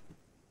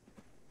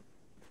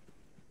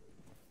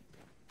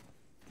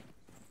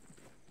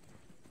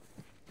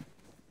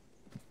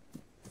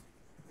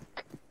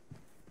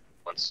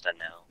 Wants to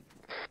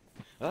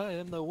know. I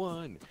am the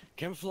one,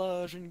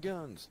 camouflage and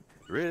guns,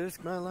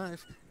 risk my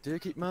life to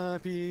keep my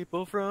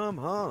people from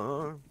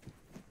harm.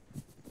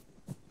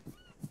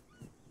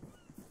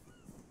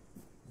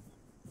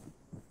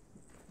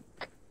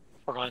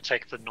 We're going to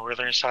take the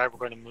northern side. We're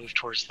going to move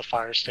towards the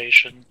fire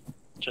station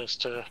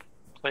just to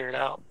clear it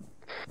out.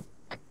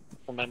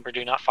 Remember,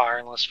 do not fire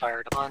unless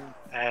fired on,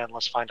 and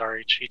let's find our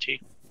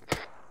HVT.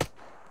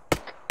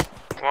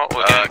 Well,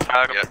 we're getting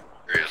yeah,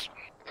 there he is.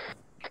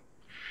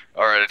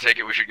 Alright, I take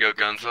it we should go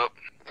guns up.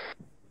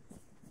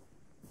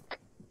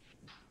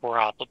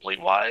 Probably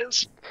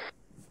wise.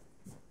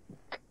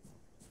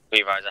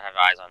 Levi's, I have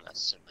eyes on a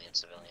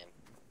civilian.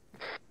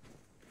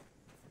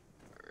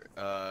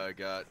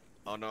 Got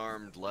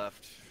unarmed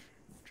left.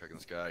 Checking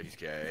this guy, he's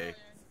KIA.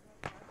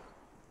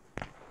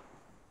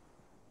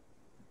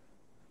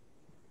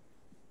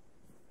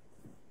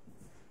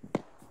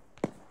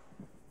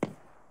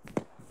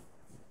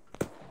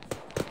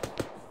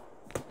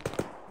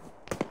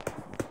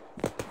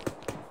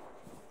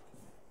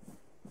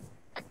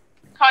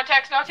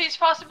 Contacts northeast,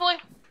 possibly?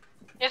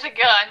 There's a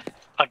gun.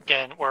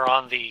 Again, we're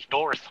on the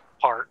north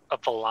part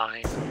of the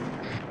line.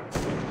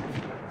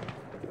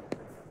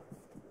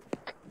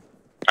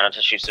 I don't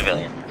to shoot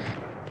civilian.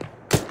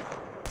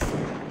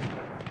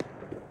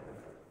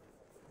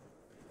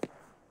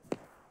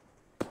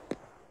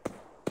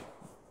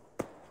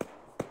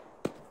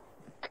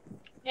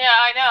 Yeah,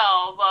 I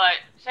know, but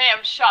Sam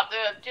shot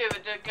the dude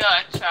with the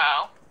gun,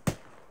 so.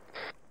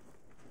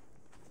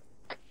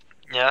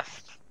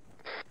 Yes.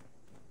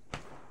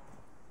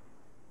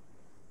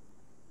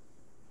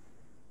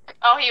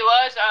 Oh, he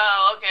was?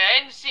 Oh, okay. I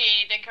didn't see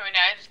anything coming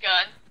out of his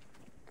gun.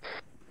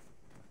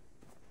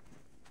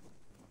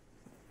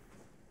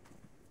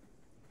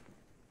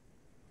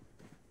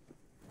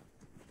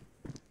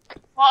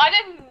 Well, I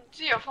didn't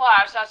see a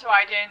flash, that's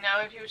why I didn't know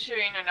if he was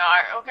shooting or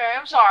not. Okay,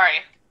 I'm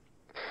sorry.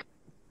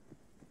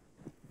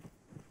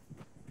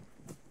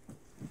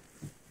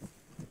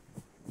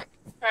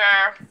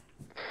 Fair.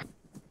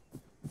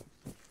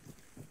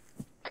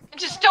 I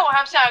just don't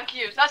have sound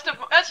cues. That's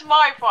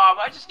my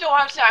problem. I just don't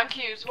have sound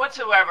cues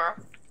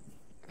whatsoever.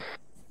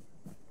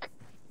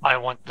 I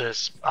want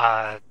this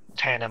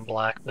tan and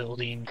black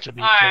building to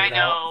be I cleared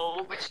out.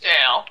 know, but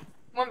still.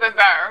 Would have been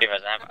better.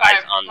 Because I have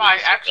eyes on my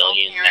the actual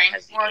civilian that hearing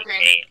has the working.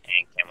 AK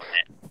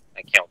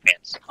and camo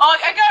pants. Oh,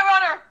 I got a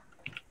runner!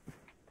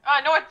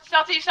 North,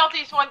 southeast,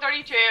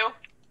 132.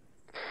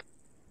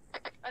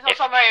 I saw If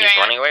somebody he's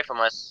ran. running away from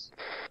us.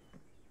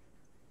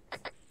 Is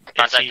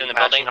Contact he in the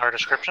building. matching our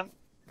description?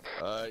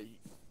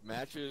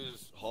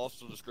 Matches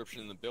hostile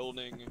description in the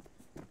building,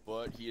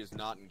 but he is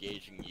not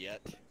engaging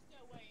yet.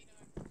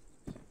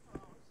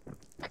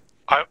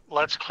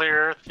 Let's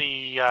clear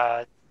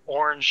the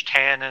orange,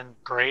 tan, and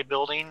gray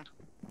building,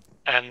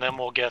 and then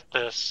we'll get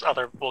this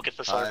other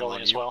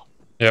building as well.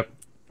 Yep.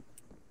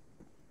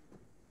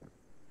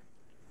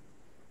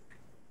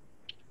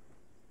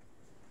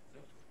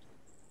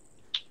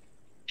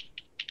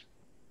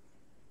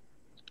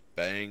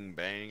 Bang,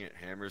 bang, it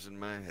hammers in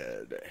my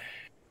head.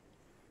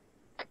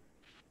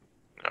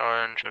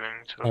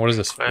 What is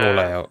this floor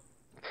layout?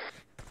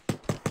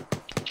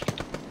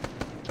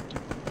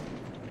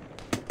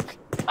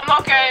 I'm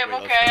okay, I'm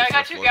okay. I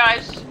got you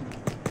guys.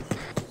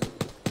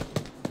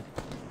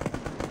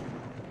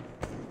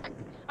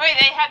 Wait,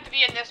 they have to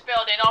be in this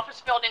building,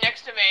 office building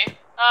next to me.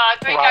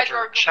 Three guys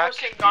were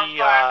posting guard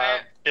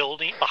private.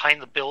 Building,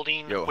 behind the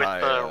building Yo, with hi,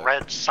 the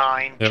red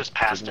sign just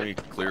past Shouldn't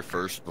it. we clear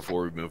first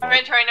before we move on? I'm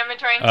entering.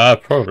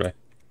 Probably.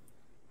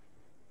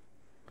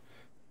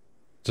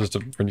 Just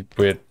a really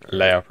weird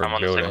layout for a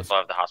building. I'm on the second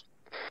floor of the hospital.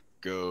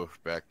 Go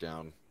back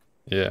down.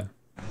 Yeah.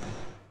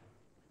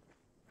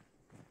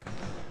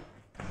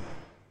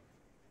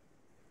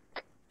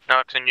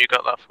 Knoxon, you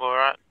got that floor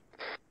right?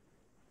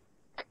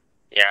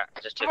 Yeah,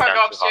 just took I'm down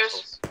gonna go 2 upstairs.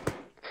 hospitals.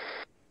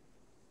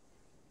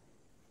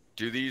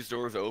 Do these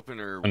doors open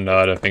or? No,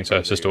 I don't think so.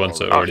 It's just the ones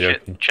that are already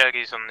open.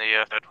 Chuggy's on the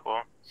 3rd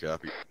floor.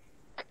 Copy.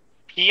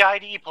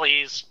 PID,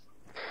 please.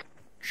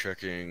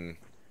 Checking.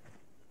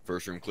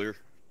 First room clear.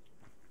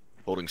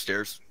 Holding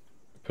stairs.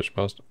 Push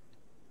past.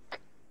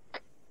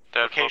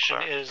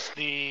 Location is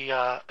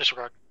the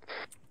disregard.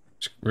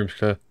 Room's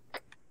clear.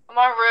 I'm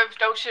on roof,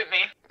 don't shoot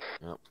me.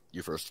 Yep.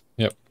 You first.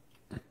 Yep.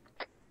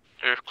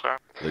 Roof clear.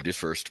 Ladies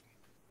first.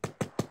 Roof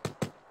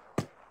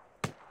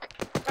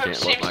Can't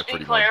seems let my to be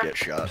pretty clear. mug get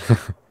shot.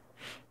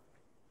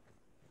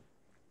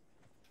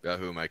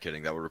 Who am I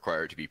kidding? That would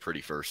require it to be pretty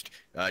first.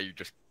 You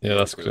just. Yeah,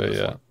 that's clear,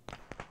 yeah.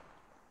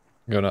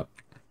 Going up.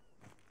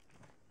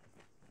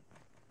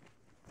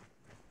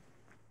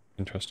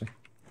 Interesting.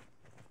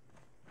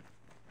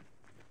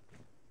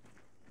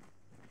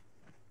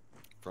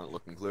 Front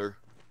looking clear.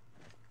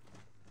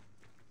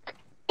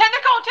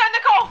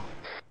 Tentacle!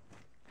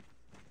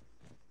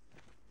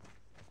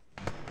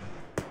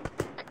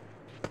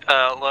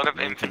 A lot of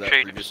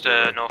infantry just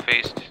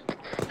northeast.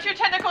 2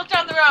 tentacles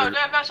down the road,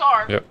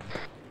 FSR. Yep.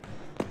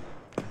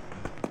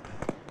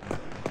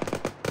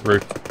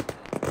 Roof.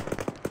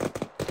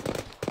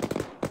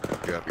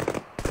 Copy.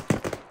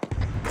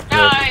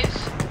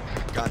 Nice.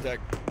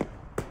 Contact.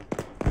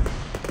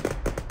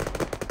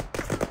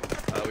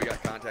 We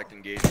got contact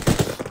engaged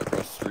across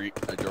the street.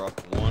 I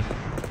dropped 1.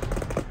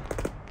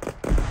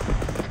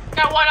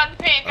 Got 1 on the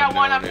pink, got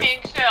 1 on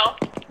pink still.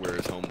 Where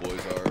his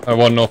homeboys are.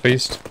 1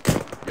 northeast.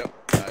 Yep,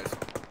 nice.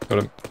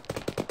 Got him.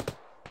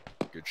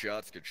 Good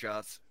shots, good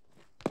shots.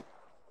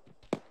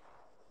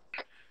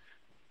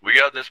 We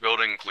got this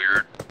building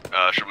cleared.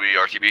 Should we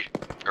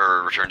RTB?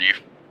 Or return to you?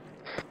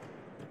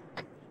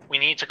 We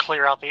need to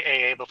clear out the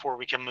AA before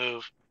we can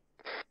move.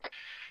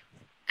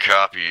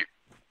 Copy.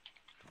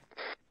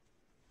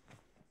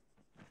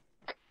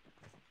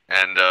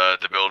 And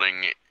the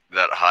building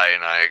that Hi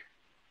and I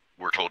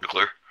were told to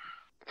clear,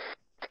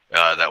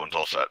 that one's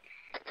all set.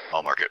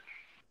 I'll mark it.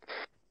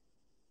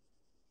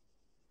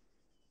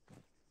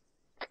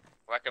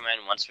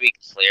 Recommend once we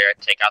clear it,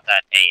 take out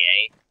that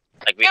AA.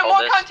 Like we Yeah, hold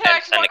more this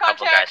contacts, and send more a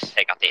couple contacts. guys to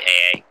take out the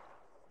AA.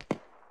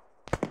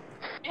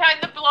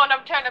 Behind the blown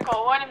up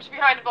tentacle. One of them's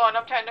behind the blown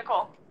up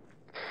tentacle.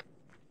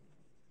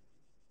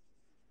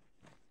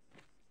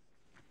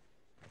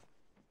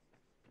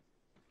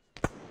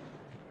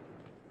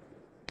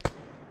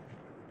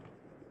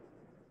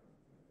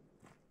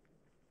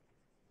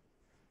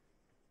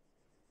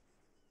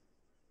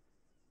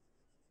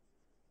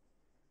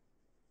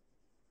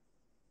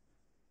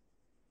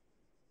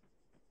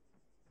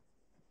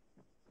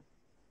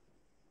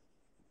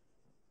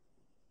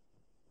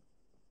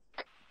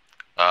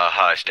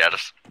 Hi,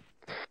 status.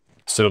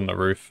 Still on the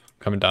roof.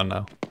 Coming down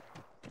now.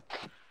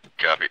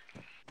 Copy.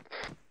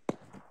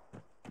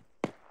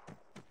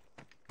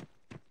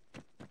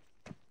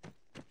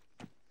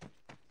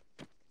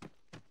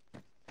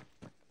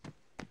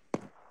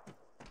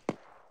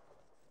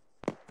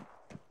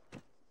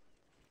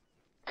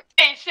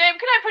 Hey, Sam,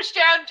 can I push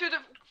down to the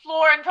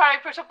floor and try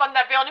to push up on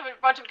that building where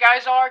a bunch of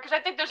guys are? Because I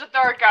think there's a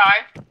 3rd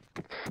guy.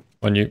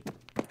 On you.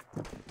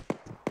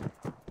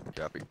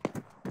 Copy.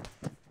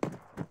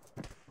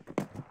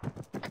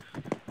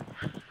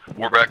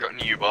 We're back on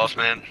you, boss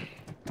man.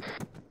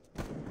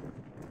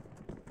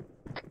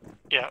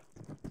 Yeah.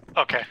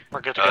 Okay,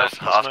 we're good to go. Let's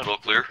Hospital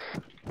move. clear.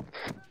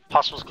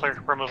 Hospital's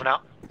clear. We're moving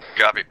out.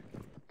 Copy.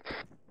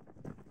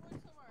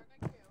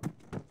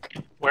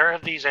 Where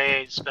have these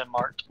AAs been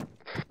marked?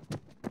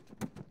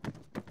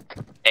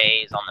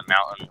 AA is on the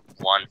mountain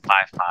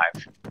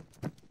 155.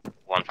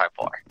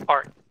 154.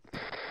 Alright.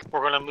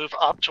 We're going to move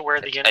up to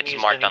where the enemy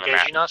has marked been on the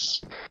map. engaging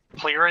us,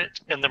 clear it,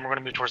 and then we're going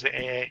to move towards the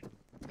AA.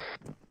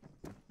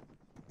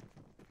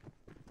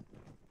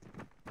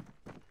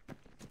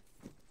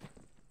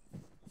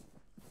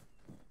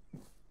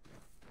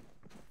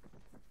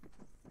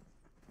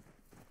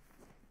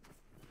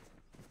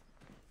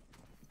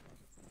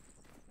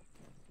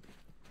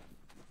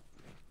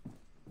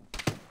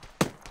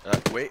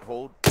 Wait,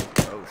 hold.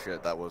 Oh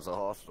shit, that was a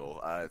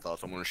hostile. I thought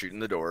someone was shooting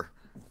the door.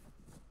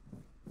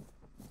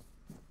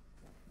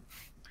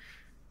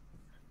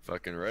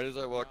 Fucking right as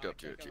I walked up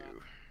to it, too.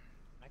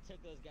 I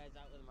took those guys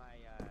out with my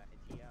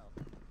TL.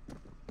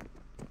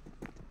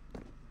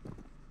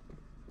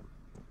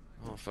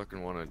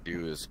 fucking want to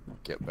do is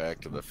get back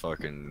to the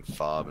fucking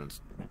fob and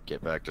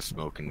get back to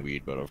smoking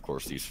weed, but of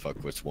course these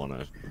fuckwits want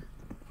to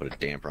put a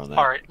damper on that.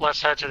 Alright,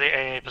 let's head to the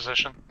AA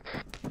position.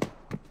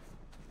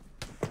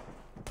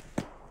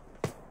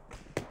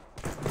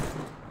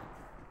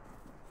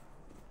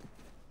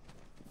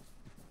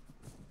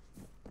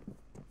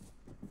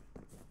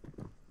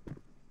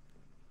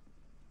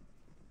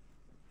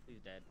 He's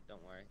dead.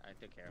 Don't worry. I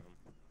took care of him.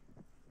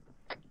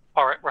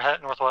 Alright, we're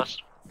heading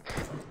northwest.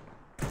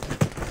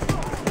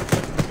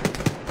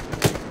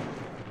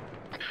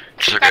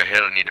 Just took a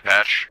hit, I need a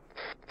patch.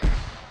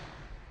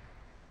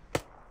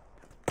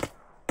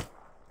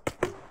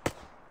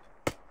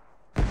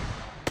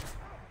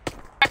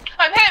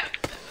 I'm hit!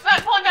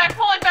 Pulling back,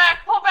 pull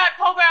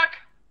back!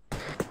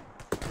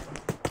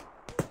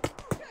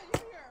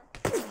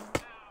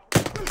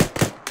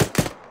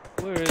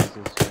 Where is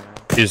this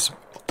guy? He's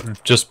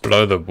just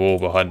below the wall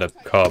behind the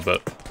car,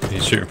 but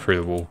he's shooting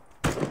through the wall.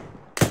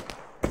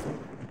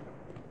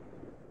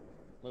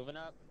 Moving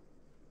up.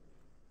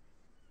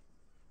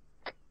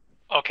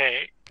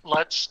 Okay,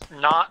 let's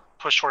not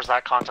push towards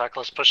that contact,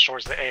 let's push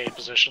towards the AA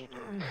position.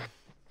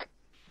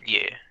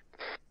 Yeah.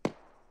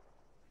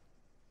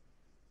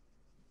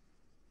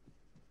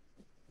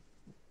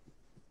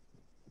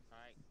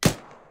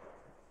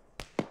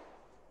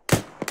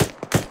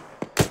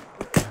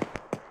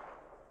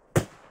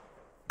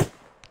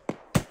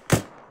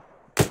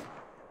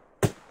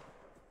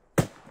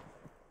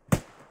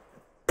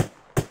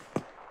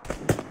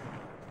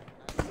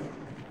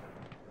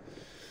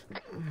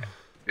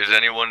 Is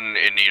anyone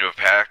in need of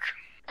pack?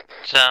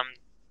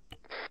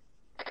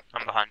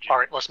 I'm behind you.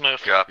 Alright, let's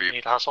move. Copy. We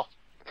need to hustle.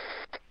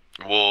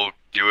 We'll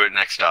do it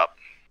next stop.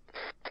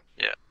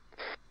 Yeah.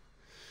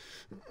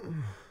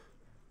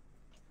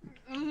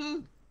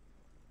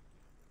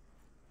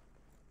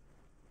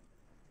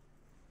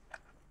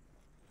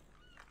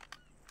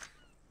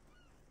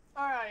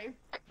 Alright.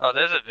 Oh,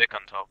 there's a Vic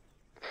on top.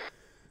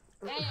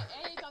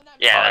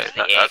 Yeah,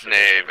 that's an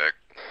AA Vic.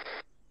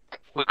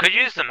 We could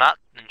use the map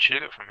and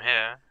shoot it from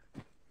here.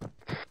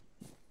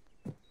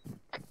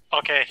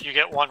 Okay, you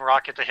get one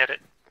rocket to hit it.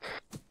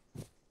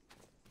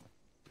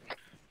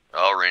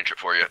 I'll arrange it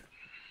for you.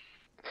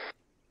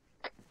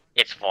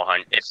 It's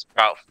 400. It's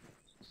about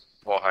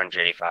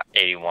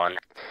 481.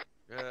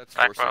 Yeah, that's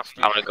I'm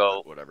 460. gonna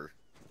go. Whatever.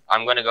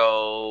 I'm gonna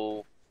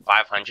go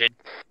 500.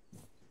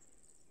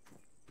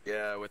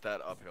 Yeah, with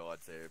that uphill,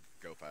 I'd say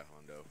go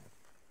 500.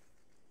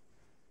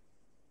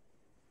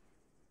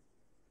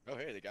 Oh,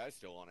 hey, the guy's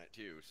still on it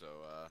too. So,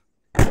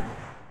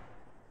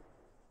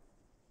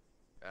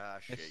 ah,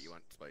 shit, you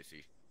went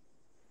spicy.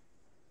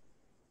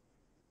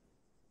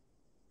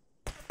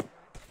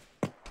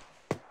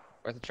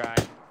 Worth a try.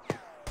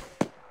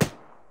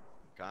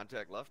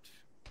 Contact left.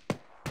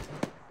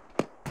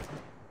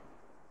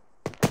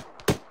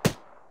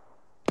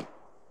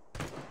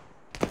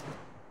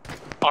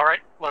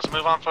 Alright, let's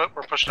move on foot.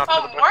 We're pushing up to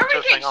the Where are to we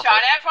the getting thing on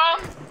shot foot.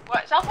 at from?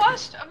 What,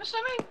 southwest, I'm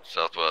assuming?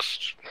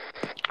 Southwest.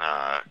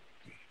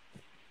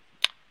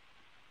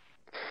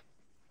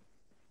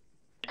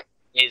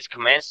 Is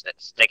command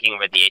sticking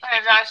with the I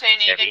have not seen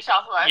anything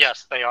southwest.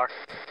 Yes, they are.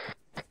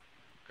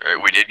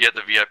 Alright, we did get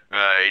the HBI.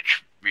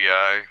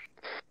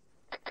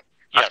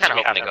 I was kind of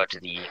hoping to go to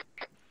the...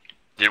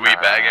 Did we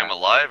bag him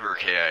alive or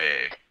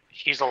KIA?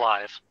 He's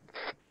alive.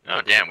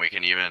 Oh, damn, we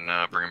can even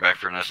bring him back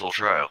for a nice little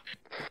trial.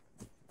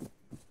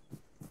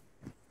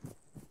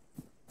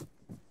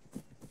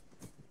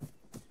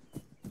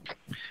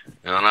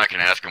 And I'm not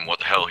gonna ask him what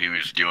the hell he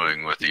was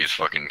doing with these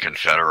fucking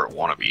Confederate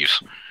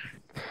wannabes.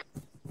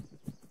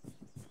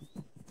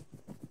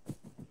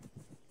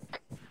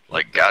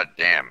 Like,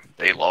 goddamn,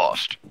 they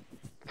lost.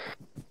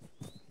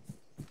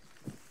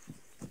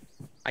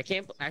 I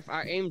can't. If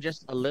I aimed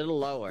just a little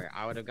lower,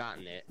 I would have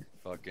gotten it.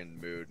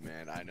 Fucking mood,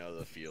 man. I know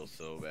the feel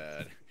so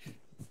bad.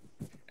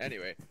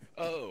 Anyway,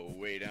 oh,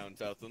 way down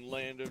south in the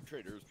land of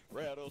traitors,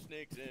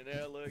 rattlesnakes and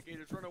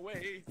alligators, run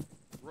away,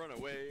 run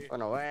away,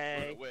 Run away.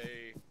 run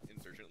away,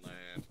 insurgent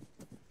land.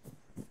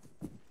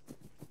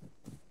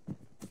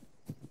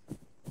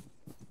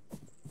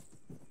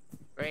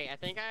 Wait, I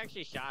think I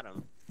actually shot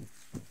him.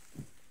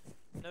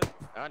 Nope.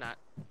 Oh, not.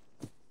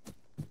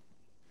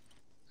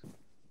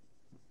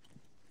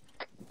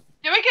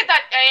 Did we get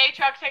that AA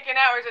truck taken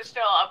out, or is it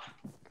still up?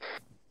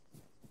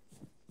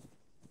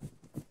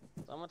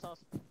 Someone tell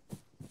us.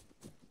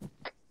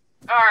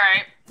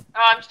 Alright.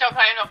 I'm still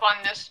climbing up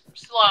on this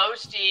slow,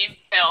 steep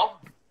hill.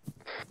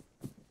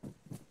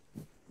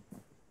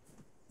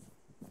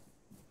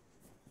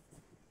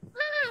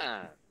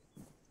 Ah.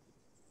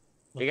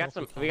 We got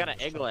some. We got an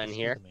igla in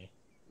here.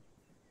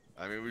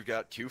 I mean, we've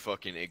got two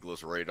fucking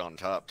igloos right on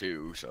top,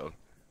 too, so.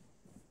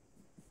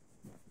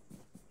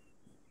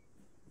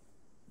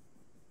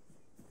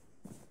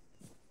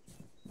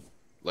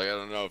 Like, I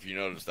don't know if you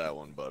noticed that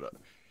one, but,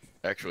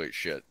 actually,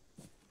 shit.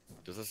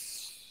 Does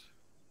this...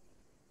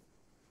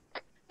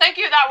 Thank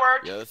you, that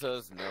worked. Yeah, this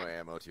has no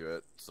ammo to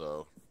it,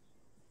 so...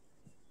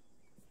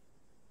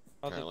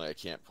 Apparently I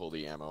can't pull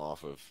the ammo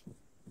off of...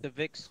 The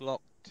Vic's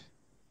locked.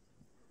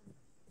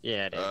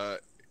 Yeah, it is.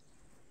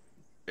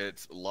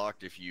 It's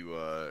locked if you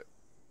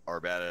are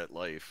bad at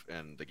life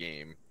and the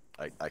game.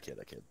 I kid.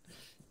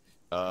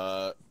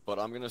 But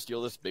I'm gonna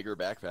steal this bigger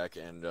backpack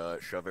and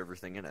shove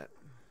everything in it.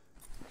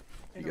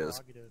 Because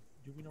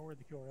do we know where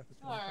the QRF is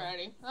coming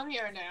Alrighty, I'm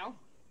here now.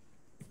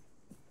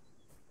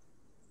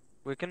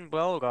 We can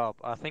build up.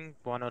 I think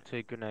 1 or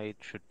 2 grenades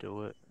should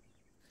do it.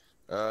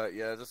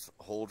 Yeah, just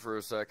hold for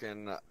a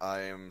second.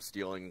 I am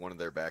stealing one of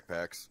their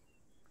backpacks.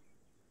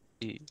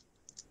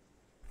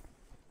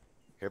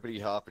 Hippity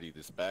hoppity,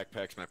 this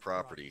backpack's my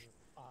property.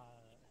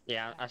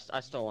 Yeah, I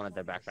still wanted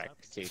their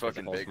backpacks too. It's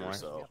fucking bigger, more.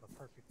 so. We have a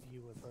perfect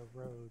view of the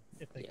road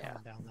if they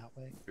come down that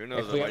way. Who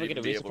knows? If we ever get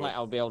a resupply,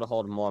 I'll be able to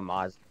hold more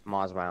Mars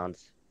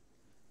rounds.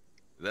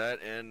 That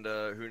and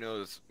who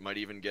knows? Might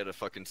even get a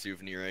fucking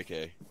souvenir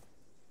AK.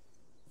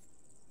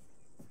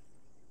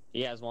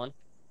 He has one.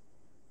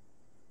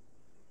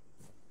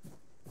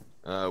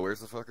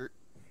 Where's the fucker?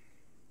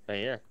 Right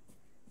here.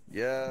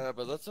 Yeah,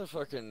 but that's a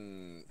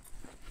fucking.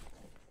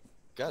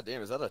 God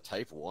damn, is that a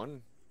Type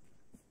 1?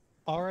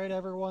 Alright,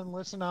 everyone,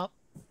 listen up.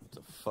 It's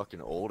a fucking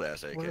old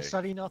ass AK. We're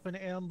setting up an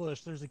ambush.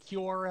 There's a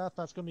QRF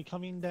that's going to be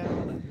coming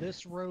down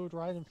this road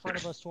right in front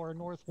of us to our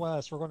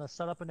northwest. We're going to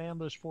set up an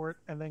ambush for it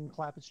and then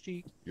clap its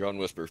cheek. You're on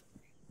Whisper.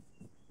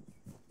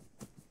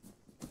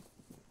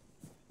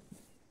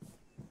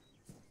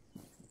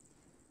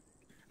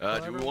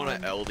 Do we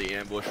want to L the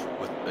ambush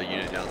with a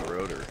unit down the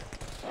road, or?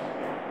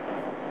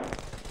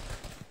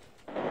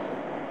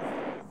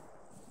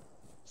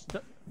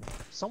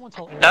 Someone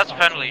tell Eric That's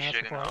friendly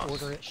shooting before I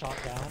order it shot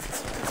down.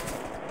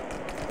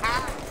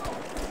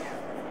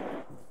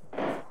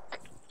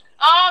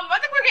 I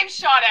think we're getting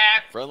shot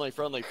at.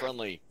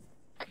 Friendly.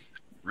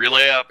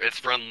 Relay up, it's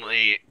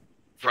friendly.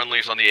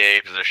 Friendly's on the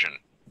AA position.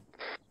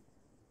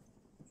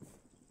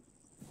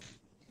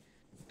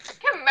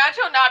 Can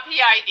Metro not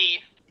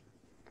PID?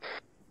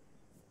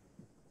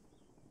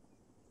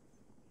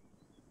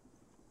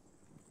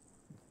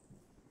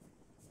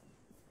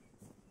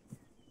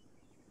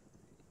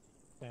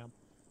 Damn.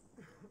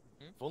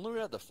 If only we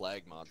had the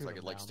flag mod, so I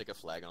could, like, stick a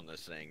flag on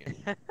this thing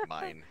and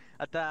mine.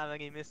 I don't have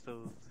any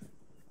missiles.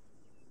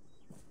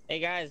 Hey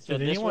guys,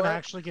 did anyone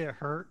actually get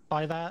hurt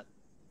by that?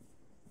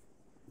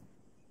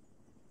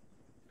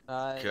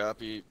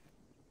 Copy.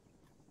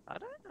 I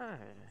don't know.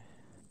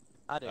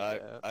 I don't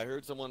know. I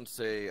heard someone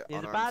say He's a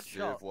unarmed bad civ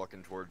shot.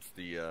 walking towards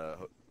the I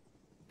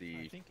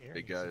think Eric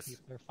big needs to guys.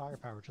 keep their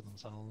firepower to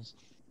themselves.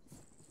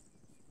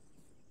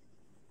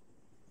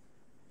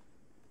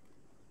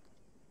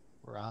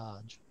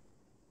 Raj.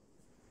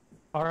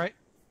 Alright,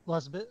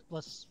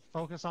 let's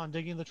focus on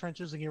digging the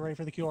trenches and get ready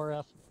for the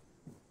QRF.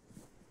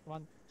 Come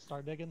on,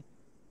 start digging.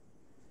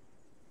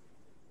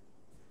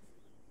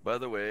 By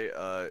the way,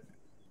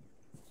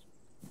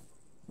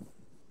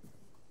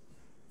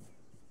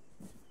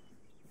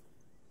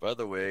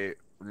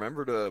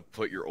 remember to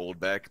put your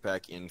old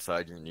backpack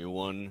inside your new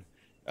one.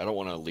 I don't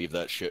want to leave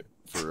that shit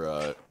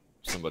for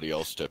somebody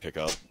else to pick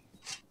up.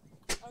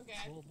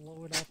 Okay. We'll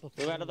blow it up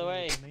before. Move out of the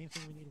way. The main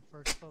thing we need to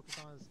first focus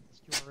on is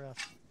this QRF.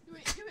 Do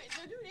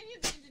any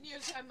of the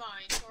engineers have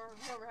mines, or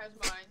whoever has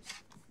mines?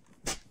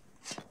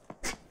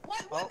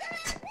 What the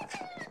heck?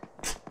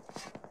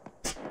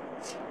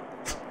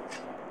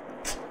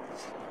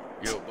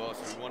 Yo, boss,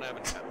 we want to have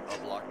a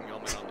blocking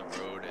element on the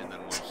road, and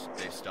then once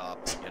they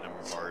stop, hit them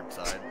hard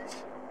side.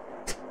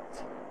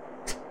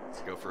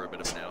 Go for a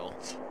bit of an L.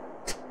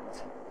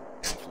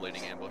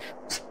 Inflating ambush.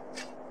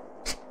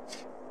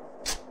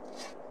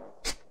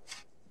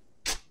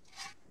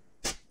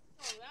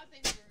 Oh, that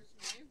thing burst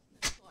me.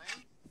 That's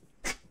fine.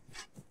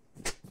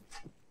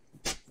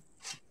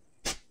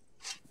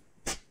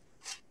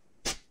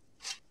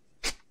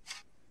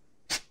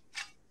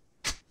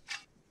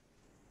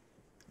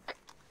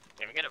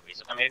 Can we get a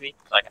resupply maybe?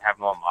 So I can have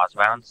more Mars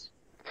rounds?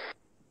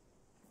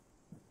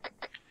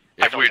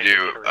 If we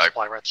do,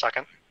 Resupply right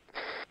second.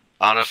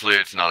 honestly,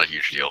 it's not a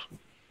huge deal.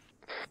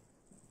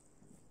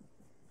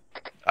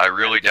 I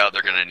really doubt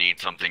they're gonna need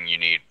something you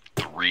need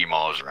 3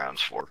 Mars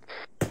rounds for.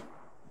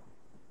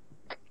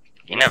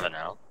 You never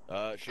know.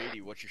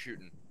 Shady, what you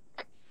shooting?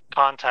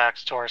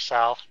 Contacts to our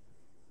south,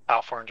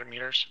 about 400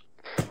 meters.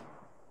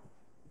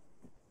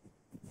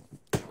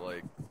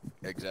 Like,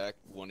 exact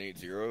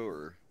 180,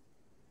 or?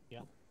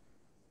 Yeah.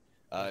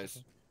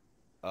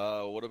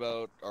 What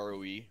about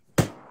ROE?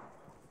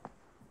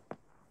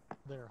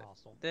 They're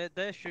hostile.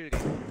 They're shooting.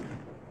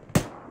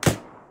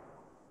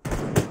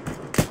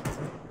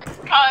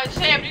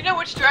 Sam, do you know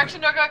which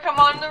direction they're gonna come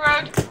on the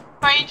road?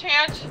 By any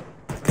chance?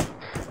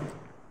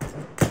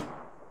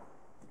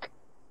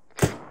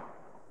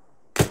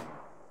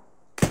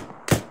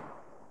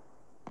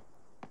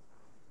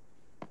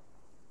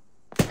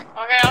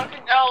 Okay,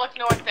 I'll look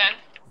north then.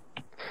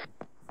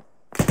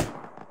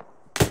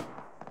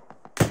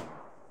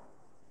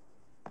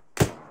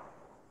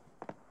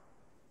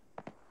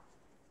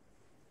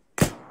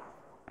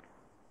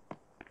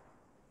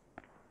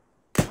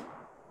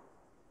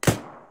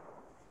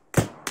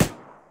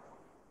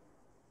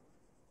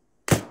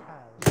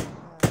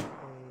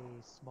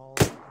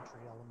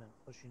 infantry element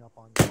pushing up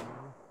on you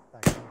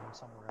that came from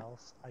somewhere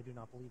else. I do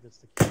not believe it's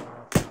the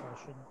QRF in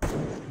question.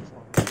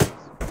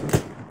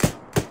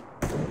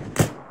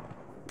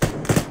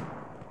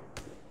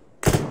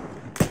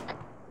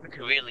 We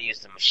could really use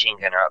the machine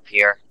gunner up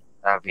here.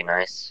 That would be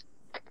nice.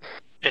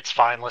 It's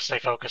fine, let's stay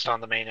focused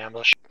on the main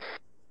ambush.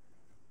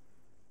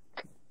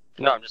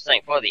 No, I'm just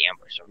saying for the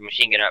ambush. A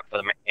machine gunner up for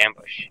the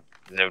ambush.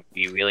 That would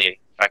be really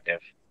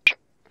effective.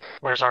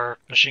 Where's our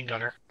machine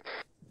gunner?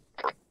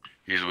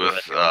 He's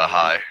with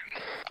high.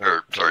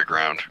 Or, sorry,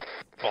 ground.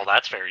 Well,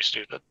 that's very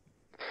stupid.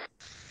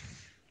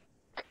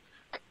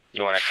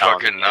 You want to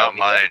fucking not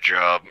my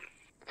job.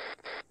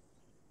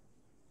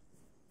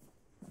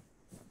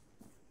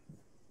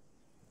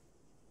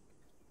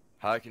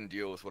 High can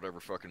deal with whatever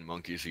fucking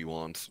monkeys he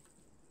wants.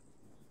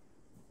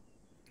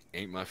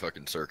 Ain't my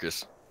fucking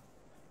circus.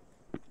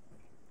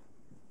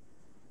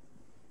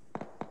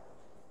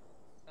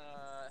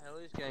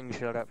 Heli's getting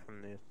shot at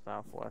from the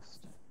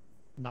southwest.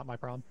 Not my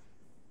problem.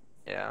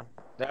 Yeah.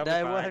 That'll be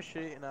They fine. were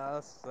shooting at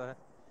us, so...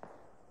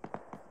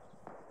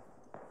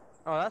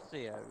 Oh, that's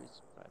the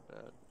Aries. My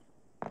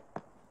bad.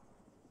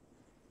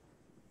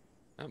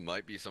 That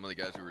might be some of the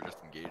guys who were just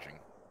engaging.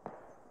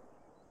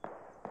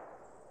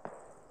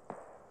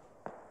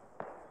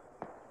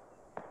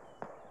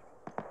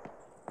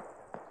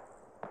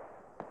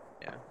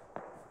 Yeah.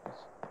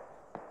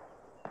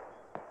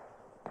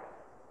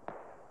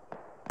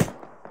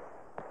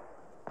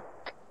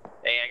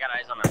 Hey, I got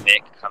eyes on a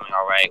Vic coming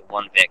alright.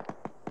 One Vic.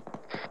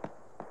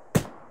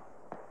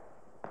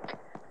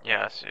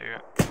 Yeah, I see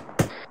it.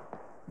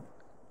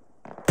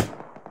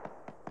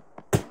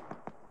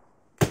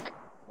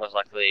 Was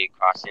luckily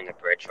crossing the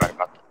bridge right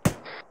about the...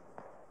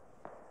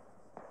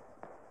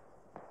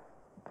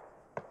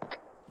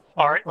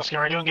 Alright, let's get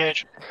ready to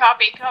engage.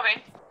 Copy,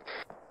 copy.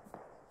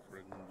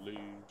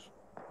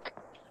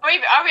 Are we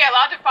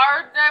allowed to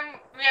fire them?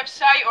 We have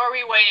sight, or are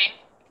we waiting?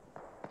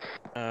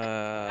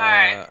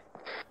 Alright.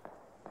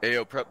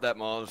 Ayo, prep that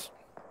Maz.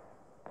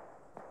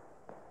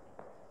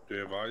 Do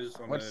you have eyes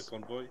on the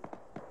convoy?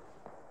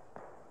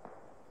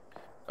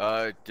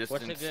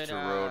 Distance good, to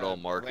road, I'll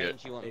mark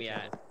range it. you want me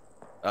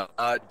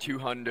at?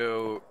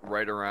 200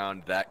 right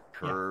around that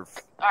curve.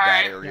 Yeah. That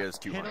Alright. area is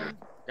 200.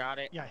 Got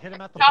it. Yeah, hit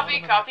him at the Copy,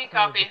 bottom copy, of that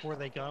curve copy. before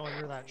they go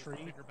under that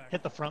tree.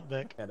 Hit the front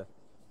Vic. Yeah,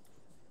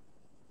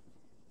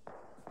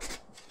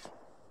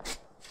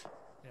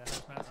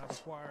 Hazmat, I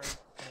require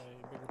a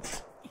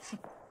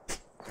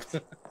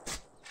bigger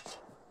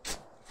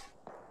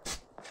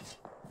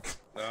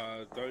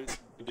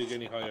Don't dig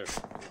any higher.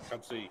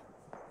 Can't see.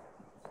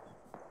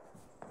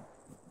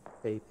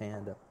 Hey,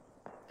 Panda.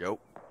 Yo.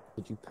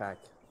 Could you pack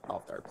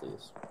off there,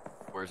 please?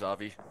 Where's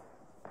Avi?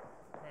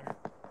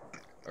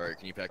 Alright,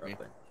 can you pack me?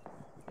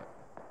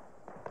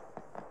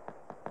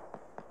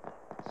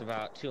 It's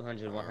about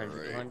 200,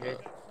 100, 200,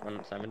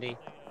 170.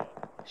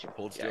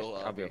 Hold still,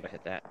 I'll be able to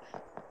hit that.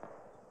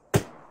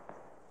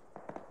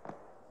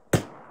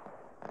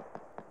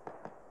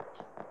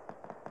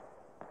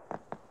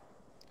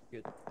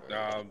 Good.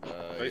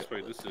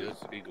 Basically, this is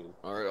Eagle.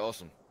 Alright,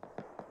 awesome.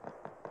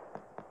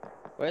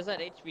 Where's that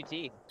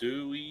HVT?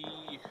 Do we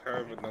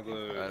have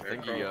another I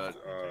think he aircraft,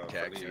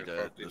 taxied friendly at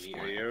aircraft in this the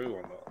point. AO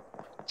or not?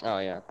 Oh,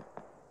 yeah.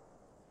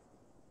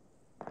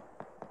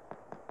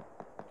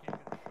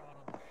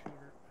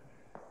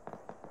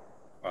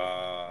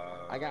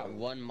 I got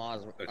one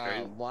Maz.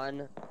 Okay.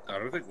 One. I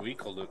don't think we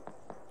called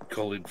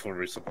in for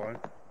resupply.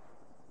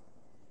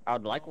 I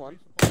would like one.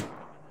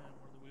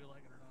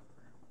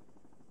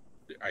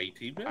 The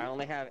 80 man? I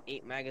only have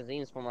 8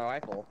 magazines for my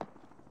rifle.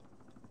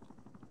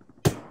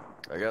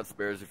 I got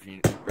spares if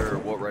you... Or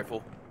what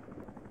rifle?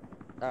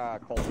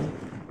 Colt.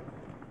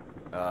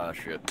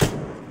 Shit.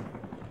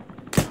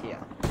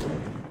 Yeah.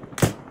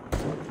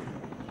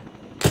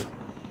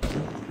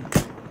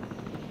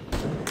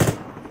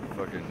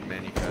 Fucking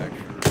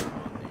manufacturer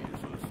on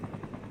these was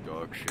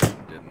dog shit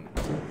and didn't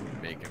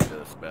make him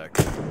to spec.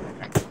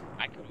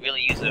 I could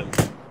really use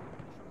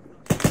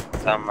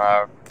some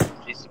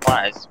these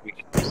supplies. We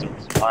could use some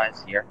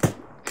supplies here.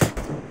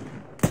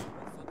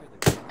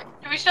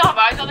 Do we still have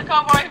eyes on the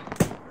convoy?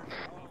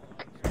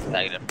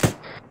 Negative.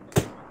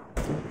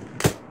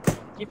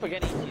 Keep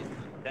forgetting she's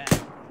dead.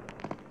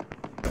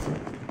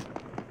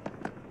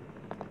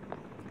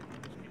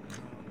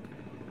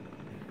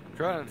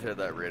 Try not to hit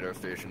that radar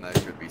station, that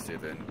could be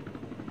civilian.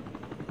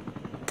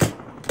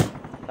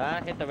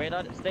 Hit the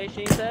radar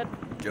station, you said?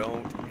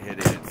 Don't hit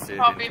it, it's civ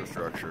Copy.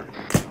 infrastructure.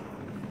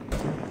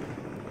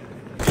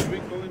 Did we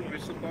call in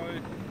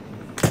resupply?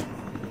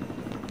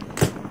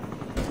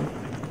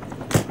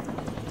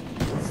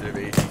 Civ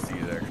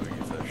ATCs actually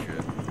use that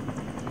shit.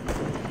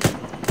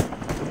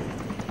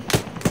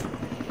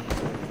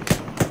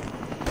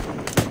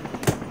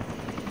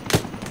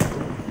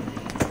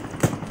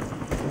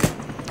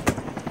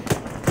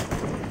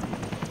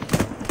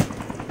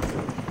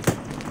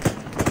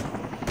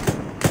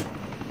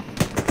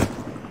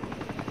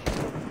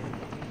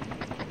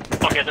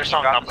 Okay, they're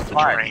something up with the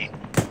terrain.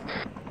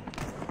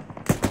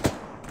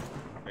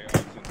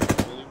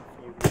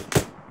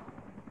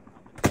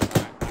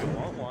 I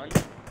want one.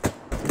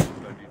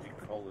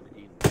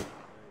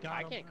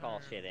 I can't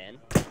call shit in.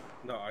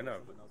 No, I know.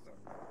 But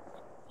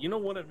you know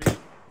what I mean?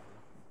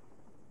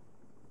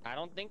 I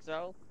don't think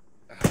so.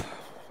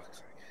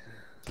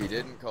 He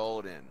didn't call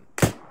it in.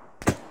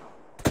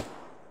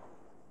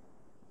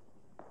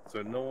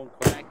 So no one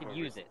But I could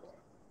use it.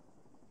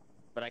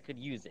 But I could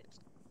use it.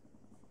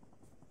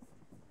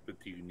 But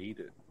do you need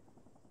it?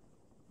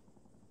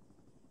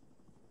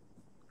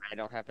 I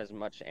don't have as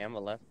much ammo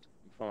left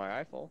for my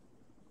rifle.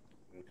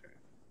 Okay.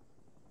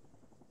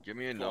 Give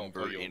me a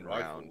number in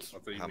rounds.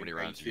 How many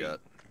rounds you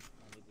got?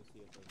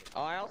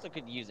 Oh, I also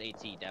could use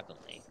AT,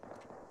 definitely.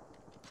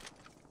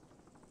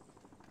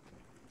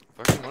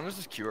 Fucking, when is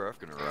this QRF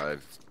gonna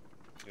arrive?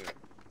 Yeah.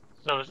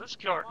 So is this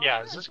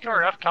is this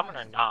QRF coming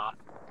or not?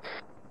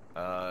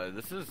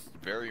 This is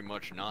very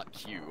much not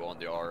Q on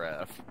the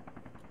RF.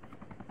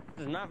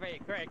 This is not very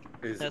quick.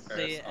 That's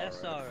the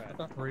SRF.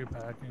 Got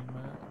repacking,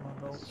 man.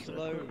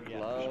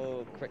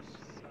 Slow, quick.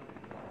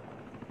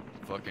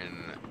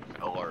 Fucking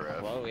LRF.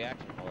 Slow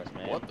reaction force,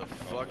 man. What the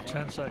fuck?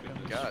 10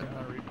 seconds. God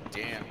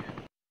damn.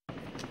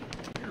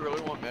 You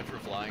really want Metro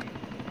flying?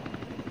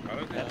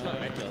 That's not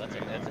Metro, that's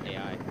an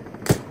AI.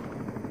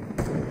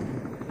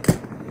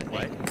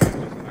 What? I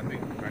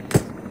think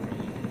practice.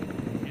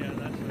 Yeah,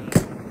 that's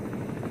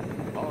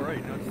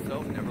Alright, note to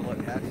self, never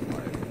let hats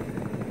fly.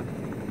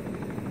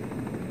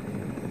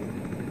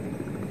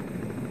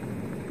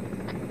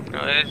 No,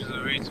 this is a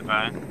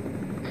resupply.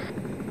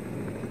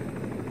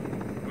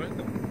 What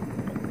the fuck?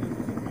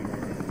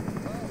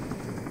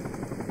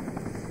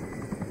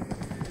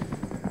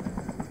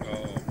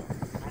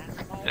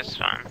 It's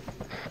fine.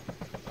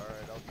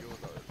 Alright, I'll deal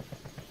with those.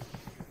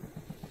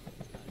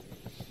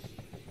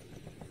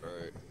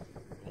 Alright.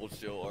 Hold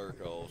still, Arc,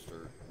 I'll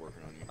start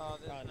working on you. Oh,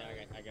 there's no, no,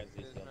 I got Z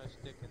there's still. no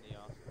stick in the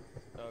arsenal.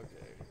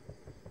 Okay.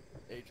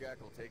 Hey, Jack,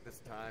 will take this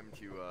time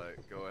to,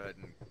 go ahead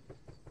and...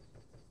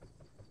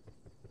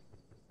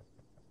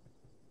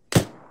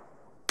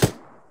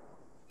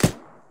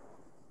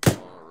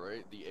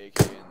 Alright, the AK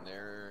in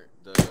there,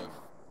 the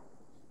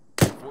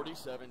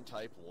 47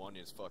 Type 1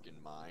 is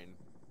fucking mine.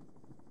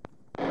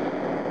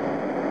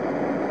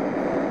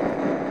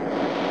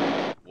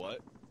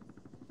 What?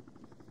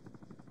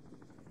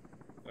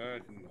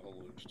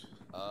 Acknowledged.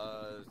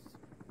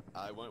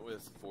 I went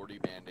with 40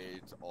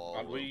 band-aids all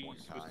Are of we one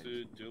supposed kind.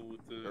 to deal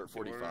with the Or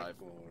 45.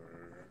 or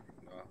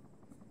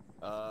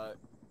no?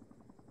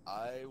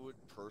 I would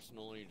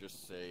personally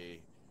just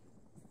say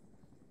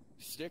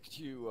stick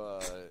to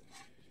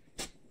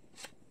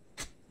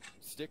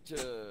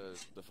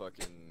the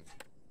fucking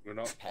We're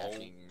not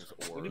packings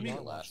What or do you mean?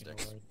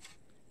 elastics.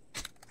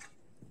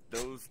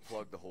 Those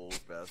plug the holes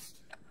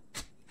best.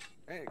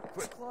 Hey,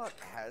 Quick Lock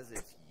has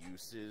its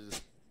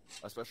uses,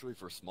 especially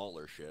for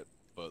smaller shit,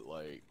 but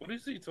like... What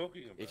is he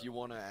talking about? If you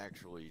want to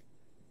actually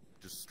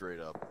just straight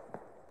up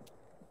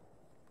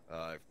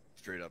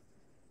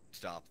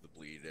stop the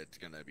bleed, it's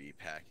gonna be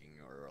packing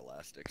or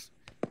elastics.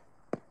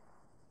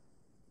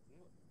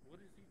 What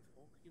is he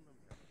talking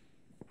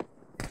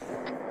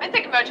about? I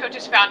think Metro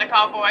just found a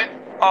convoy.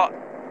 Oh,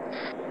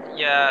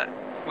 yeah,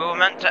 we were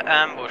meant to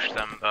ambush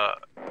them,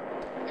 but...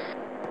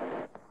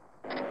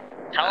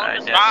 Tell them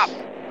to stop!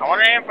 I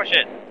want to ambush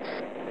it!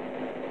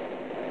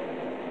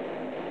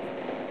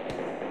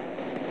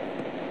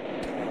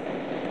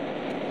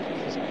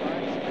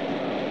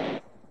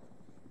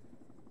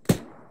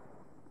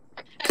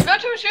 Is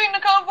Metro shooting the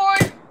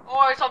convoy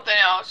or something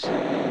else?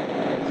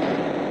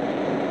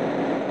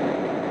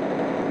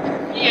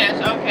 Yes,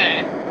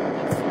 okay.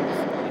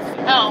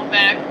 Oh,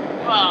 Mac.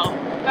 Well,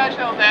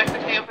 Metro, Mac,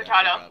 potato,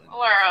 potato.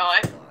 Where are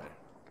I?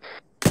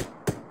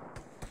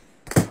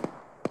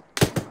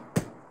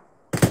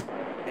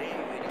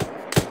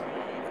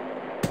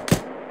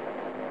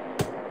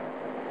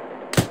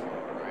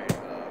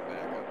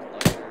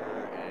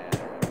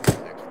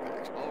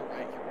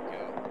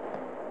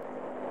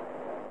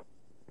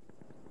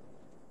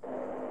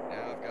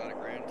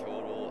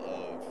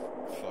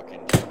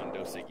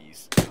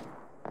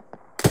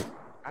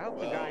 I hope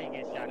the guy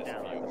gets shot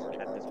down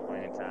at this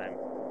point in time.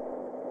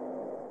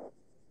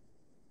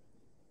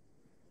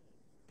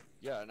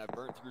 Yeah, and I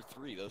burnt through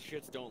 3. Those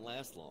shits don't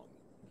last long.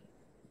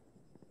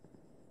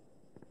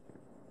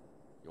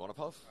 You want a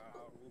puff?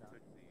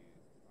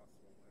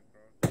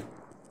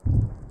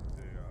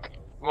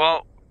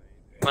 Well,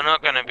 we're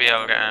not gonna be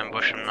able to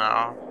ambush them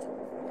now.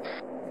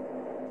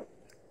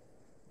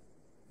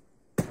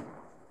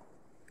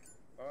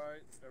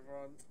 Alright,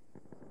 everyone.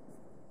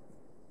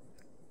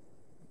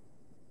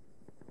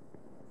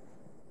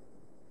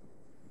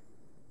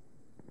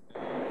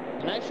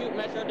 Can I shoot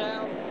Metro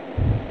down?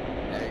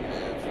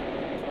 Negative.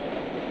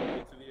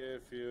 Go to the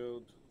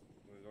airfield.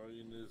 We're going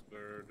in this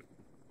bird.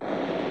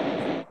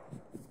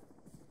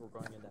 We're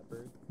going in that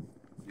bird.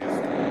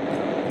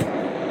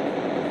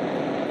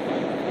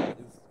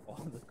 Is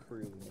all the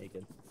crew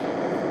naked?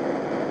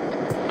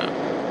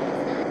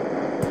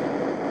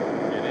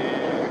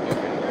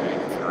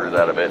 Threw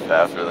that a bit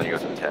faster than he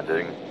was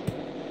intending.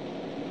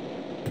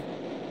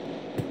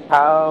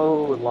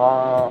 How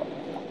long?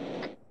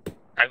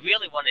 I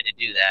really wanted to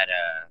do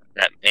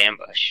that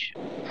ambush.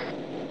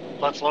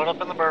 Let's load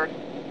up in the bird.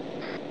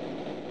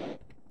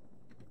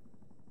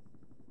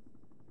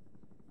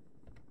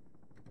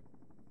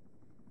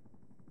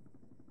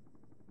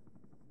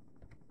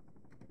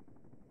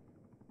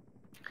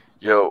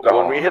 Yo,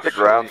 when we hit the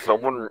ground,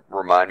 someone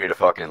remind me to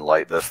fucking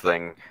light this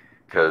thing,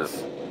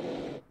 cause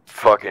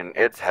fucking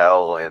it's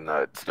hell in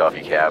the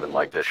stuffy cabin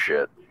like this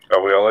shit.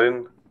 Are we all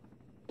in?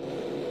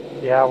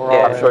 Yeah, we're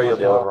all. I'm sure you'll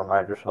be able to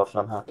remind yourself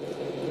somehow. Do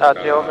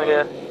you want me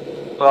to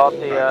blow up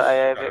the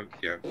AA Vic?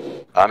 Yeah.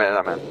 I'm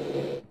in.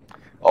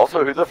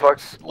 Also, who the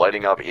fuck's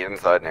lighting up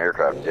inside an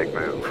aircraft? Dick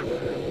move.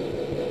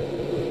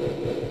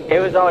 It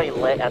was already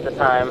lit at the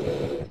time.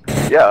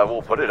 Yeah,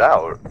 we'll put it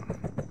out.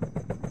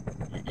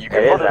 You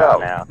can put it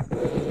out now.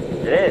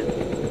 It is.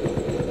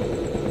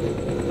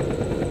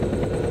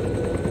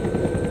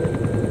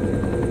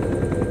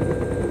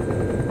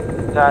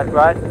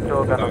 Right,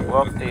 you're gonna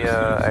blow up the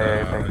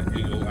AA Vic.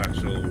 Eagle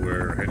Actual,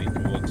 we're heading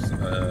towards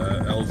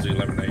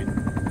LZ-11A.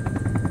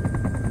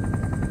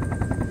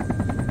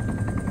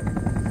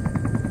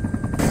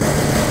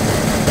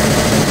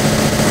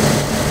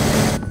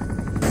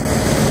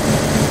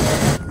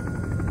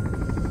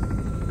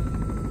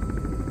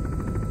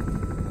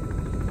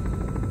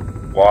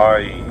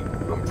 Why?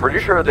 I'm pretty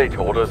sure they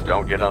told us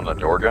don't get on the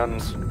door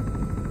guns.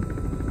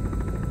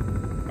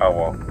 Oh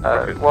well.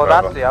 Well,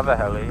 that's the other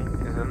heli,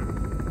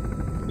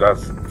 isn't?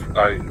 That's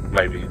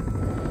maybe.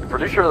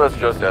 Pretty sure that's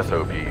just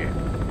SOP.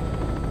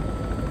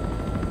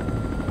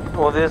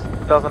 Well, this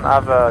doesn't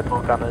have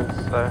door gunners,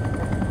 so.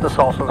 This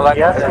also.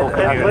 Yes,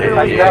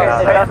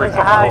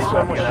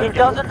 it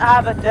doesn't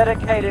have a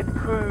dedicated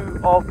crew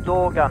of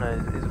door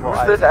gunners. Is what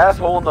Who's this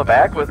asshole in the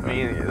back with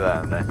me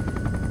then?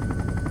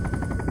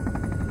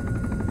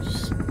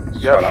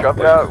 You got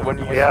shoved out when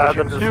you Yeah,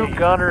 switch the into two Z.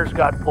 gunners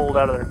got pulled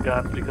out of their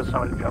guns because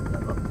somebody jumped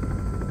in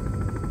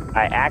them.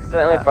 I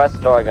accidentally pressed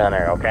door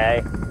gunner,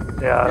 okay?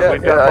 Yeah,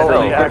 we've got both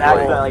the actual...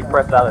 accidentally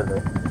pressed out of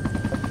there.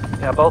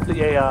 Yeah, both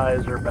the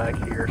AIs are back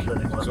here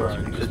sitting with us.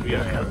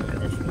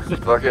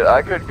 Fuck it,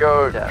 I could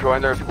go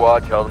join their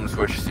squad, tell them to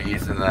switch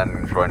seats, and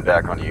then join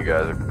back on you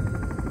guys.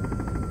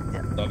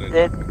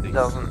 It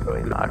doesn't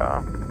really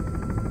matter.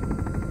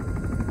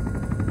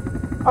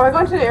 Are we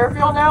going to the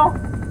airfield now?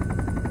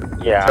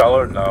 Yeah. Tell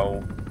her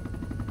no.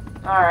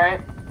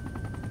 Alright.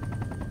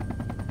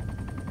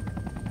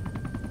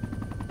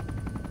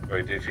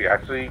 Wait, did she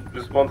actually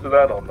respond to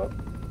that or not?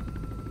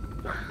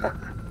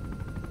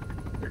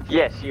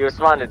 Yes, she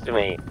responded to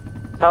me.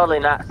 Totally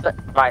not to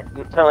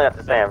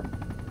Sam.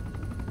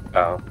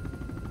 Oh.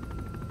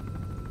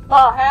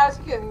 Well, Has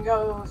can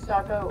go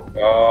Sato.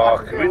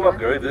 Can we not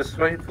go this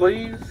way,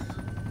 please?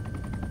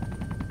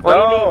 What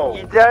no! do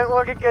you mean? You don't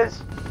look at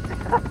us.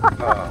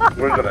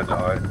 We're gonna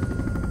die.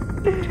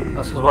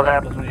 This is what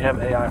happens when you have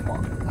AI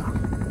function.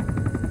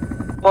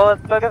 Well,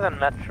 it's bigger than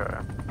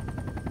Metro.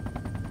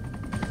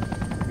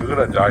 We're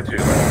gonna die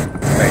too.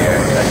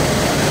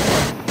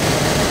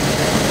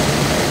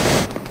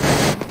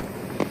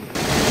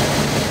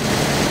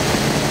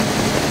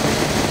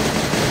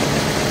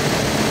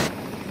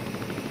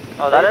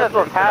 Oh, that is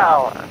a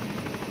power.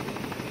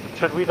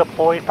 Should we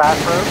deploy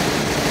fast roads?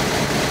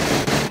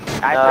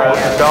 No.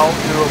 Don't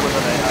do it with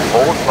an AI.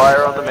 Hold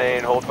fire on the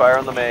main, hold fire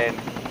on the main.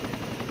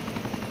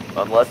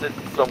 Unless it's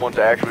someone's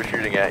actually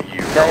shooting at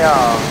you. They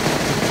are.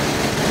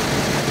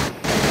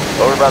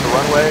 Over by the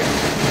runway.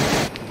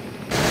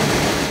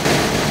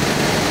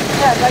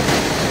 Yeah, that's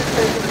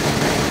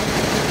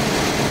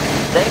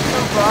They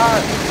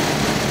survived.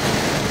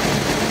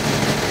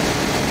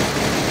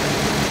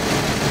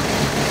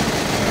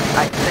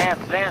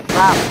 Sam,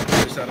 stop.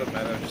 Just out of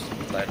matter, just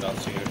land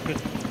off to you.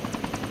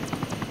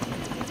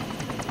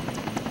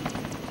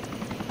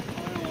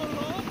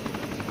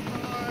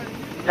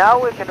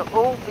 Now we can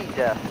all be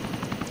deaf.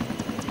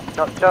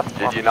 Not just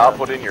Did you not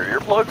put in your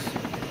earplugs?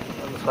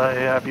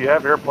 Yeah, if you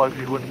have earplugs,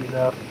 you wouldn't be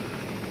deaf.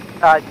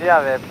 I do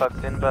have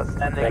earplugs in, but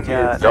sending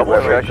double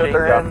check that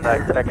they're in.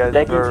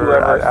 Thank you to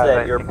whoever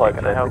said earplugs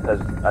in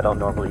because I don't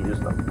normally use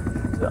them.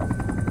 So.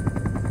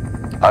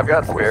 I've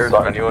got spares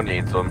if anyone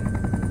needs them.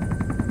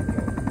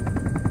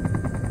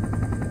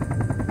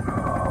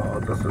 Oh,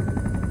 does it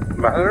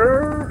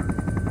matter?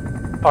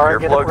 Alright,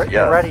 Earplugs,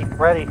 yes.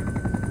 ready.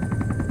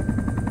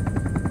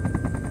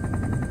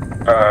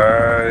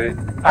 Alright.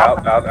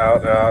 Out.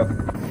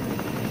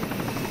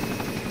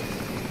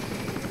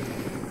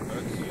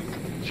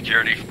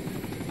 Security.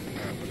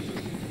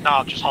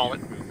 No, just haul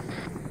it.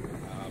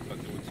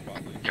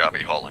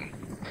 Copy, hauling.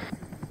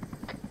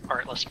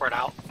 Alright, let's spread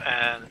out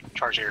and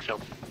charge the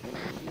airfield.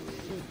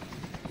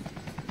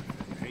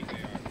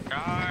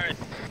 Guys.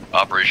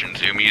 Operation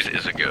Zoomies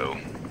is a go.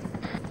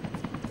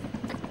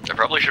 I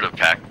probably should have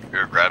packed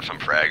or grabbed some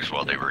frags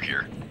while they were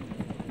here.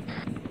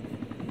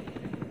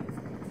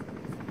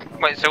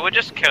 Wait, so we're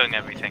just killing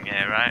everything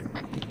here, right?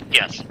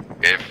 Yes.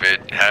 If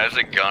it has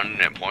a gun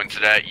and points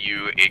it at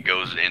you, it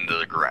goes into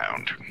the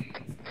ground.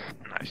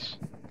 Nice.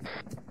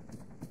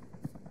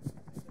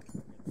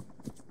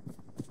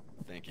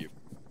 Thank you.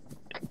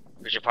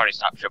 We should probably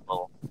stop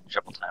triple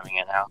timing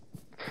it now.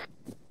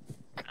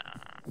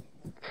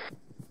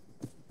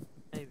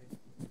 Maybe.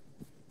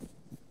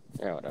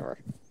 Yeah, whatever.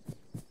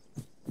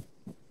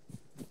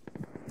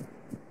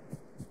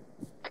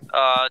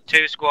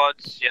 2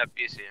 squads, yep,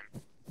 you see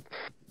him.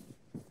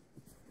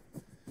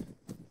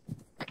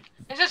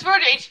 Is this where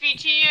the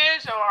HVT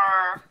is,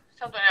 or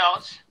something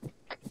else?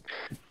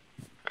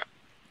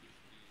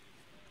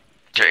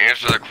 To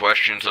answer the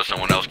question so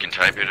someone else can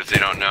type it if they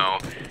don't know,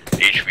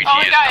 HVT oh,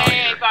 we is got not AA,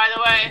 here. by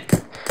the way.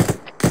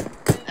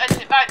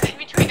 In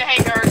between the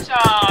hangars,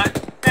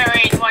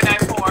 bearing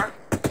 194.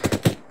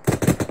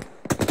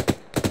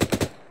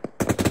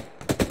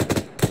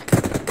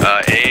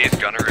 AA's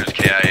gunner is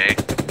KIA.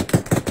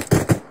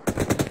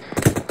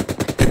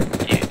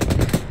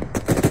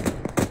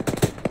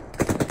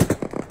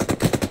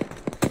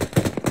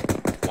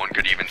 One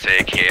could even say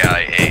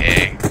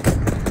KIAA.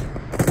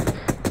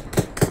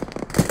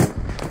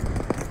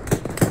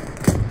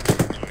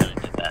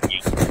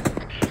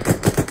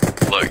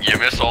 Look, you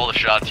miss all the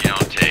shots you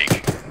don't take.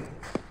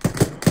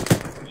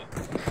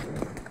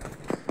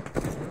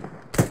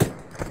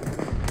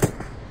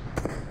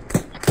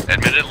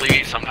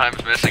 Admittedly,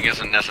 sometimes missing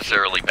isn't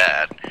necessarily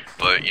bad,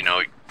 but you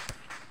know.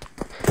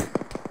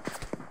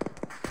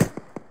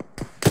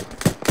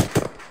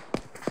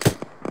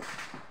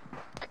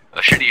 A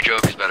shitty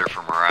joke is better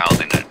for morale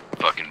than a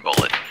fucking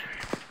bullet.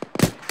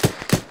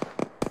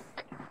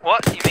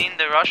 What? You mean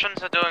the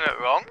Russians are doing it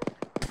wrong?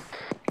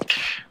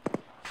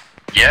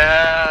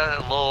 Yeah,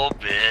 a little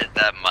bit.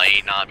 That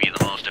might not be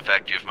the most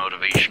effective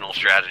motivational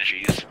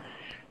strategies.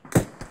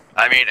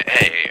 I mean,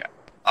 hey,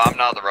 I'm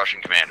not the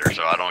Russian commander,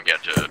 so I don't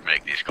get to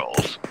make these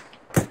calls.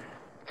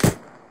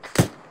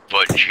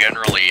 But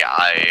generally,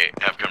 I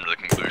have come to the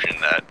conclusion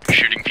that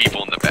shooting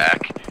people in the back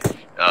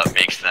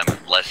makes them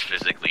less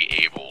physically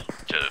able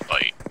to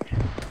fight.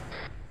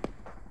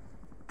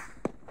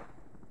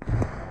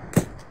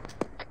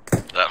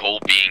 That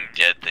whole being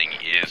dead thing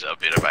is a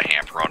bit of a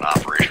hamper on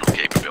operational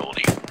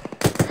capability.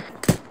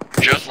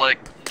 Just like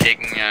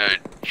taking a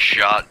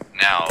shot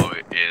now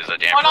is a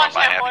damper on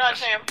my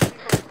happiness.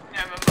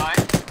 Never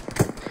mind.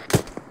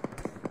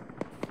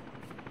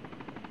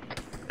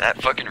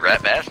 That fucking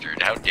rat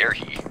bastard, how dare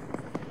he?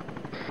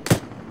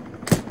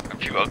 I'm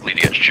too ugly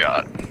to get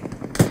shot.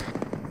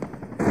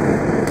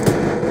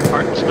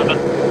 Parts moving.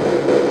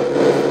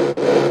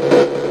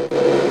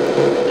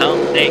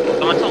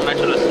 Someone tell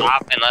Metro to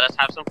stop and let us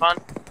have some fun.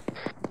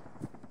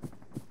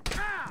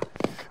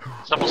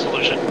 Simple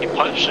solution. You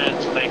push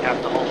it so they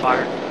have to hold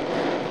fire.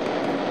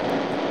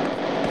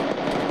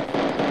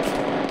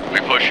 We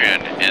push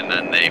in, and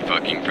then they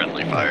fucking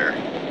friendly fire.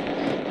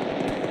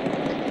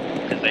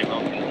 Because they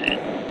won't do that.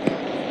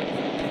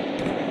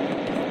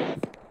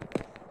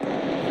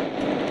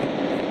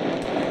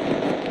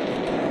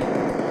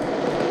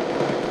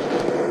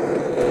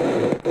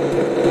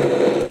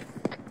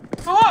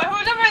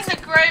 Who's ever in the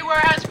gray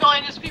warehouse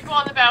building, there's people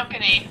on the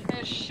balcony. They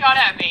just shot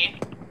at me.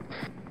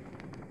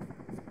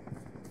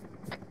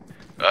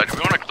 Do we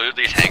want to clear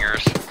these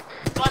hangars?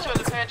 Unless it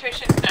was a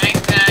penetration thing,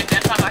 then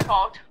that's not my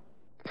fault.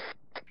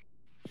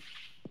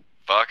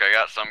 Fuck, I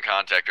got some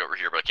contact over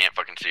here, but I can't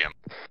fucking see him.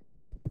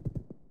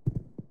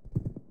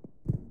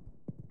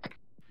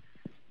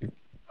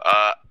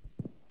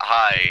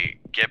 Hi.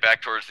 Get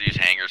back towards these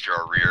hangars to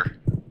our rear.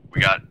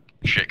 We got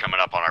shit coming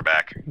up on our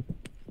back.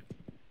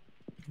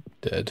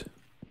 Dead.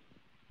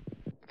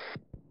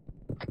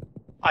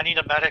 I need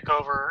a medic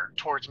over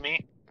towards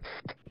me.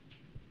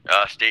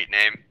 State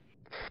name.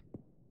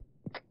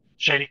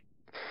 Shady.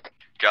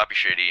 Copy,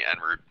 Shady, en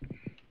route.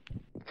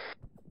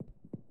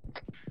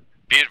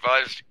 Be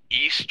advised,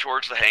 east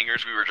towards the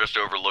hangars we were just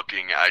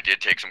overlooking, I did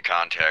take some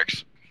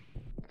contacts.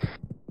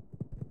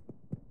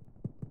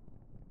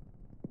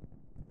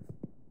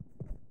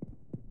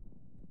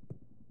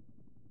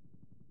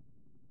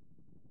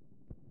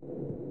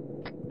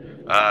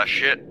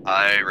 Shit,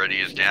 I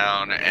ready is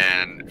down,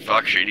 and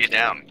fuck, Shady's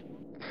down.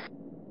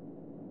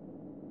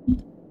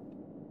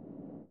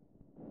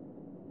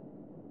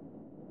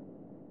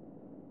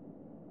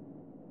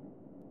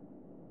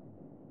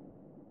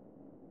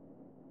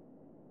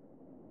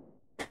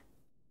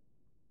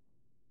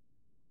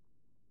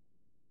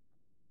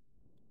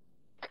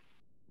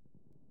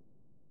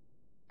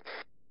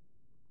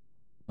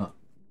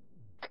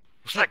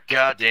 What's that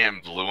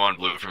goddamn blue on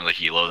blue from the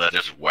helo that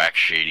just whacked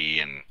Shady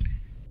and...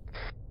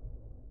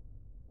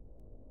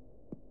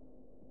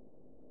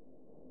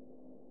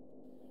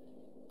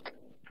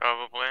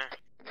 Probably.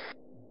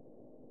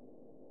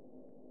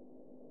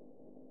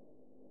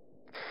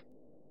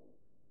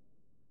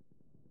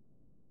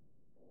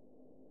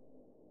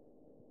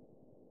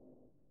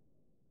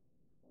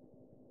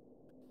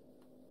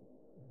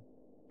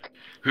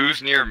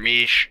 Who's near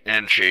me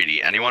and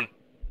Shady? Anyone?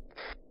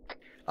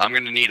 I'm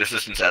gonna need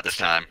assistance at this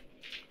time.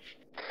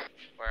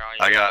 Where are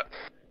you?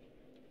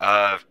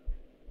 I got,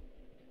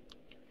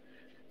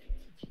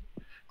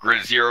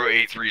 grid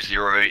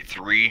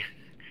 083083.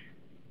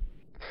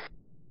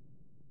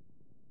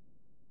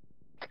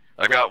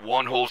 I got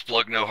one holes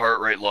plug, no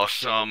heart rate, lost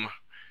some.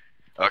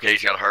 Okay,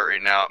 he's got a heart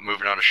rate now,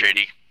 moving on to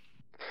Shady.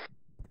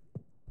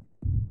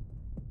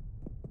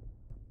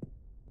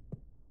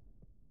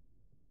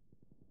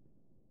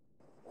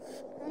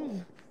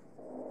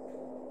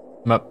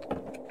 Map.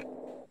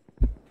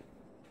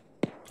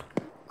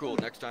 Cool,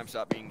 next time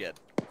stop being dead.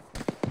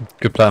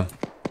 Good plan.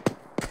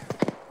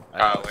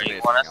 Where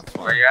you want us?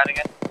 Where you at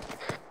again?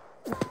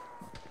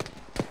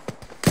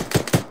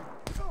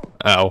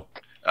 Ow.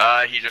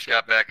 He just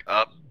got back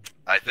up.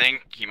 I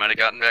think he might have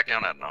gotten back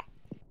down, I don't know.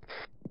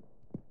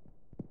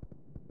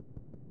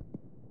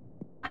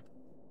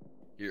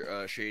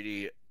 Here,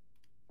 Shady,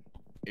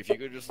 if you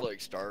could just, like,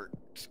 start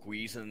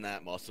squeezing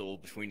that muscle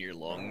between your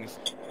lungs,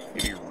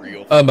 it'd be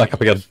real Back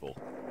up again. useful.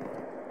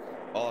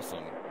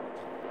 Awesome.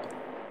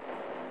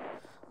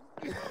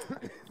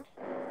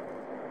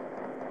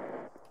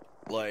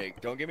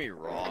 Like, don't get me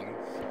wrong.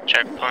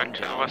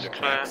 Checkpoint was clear.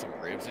 crack some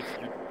ribs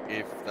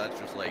if that's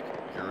just, like,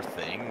 your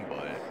thing,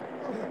 but...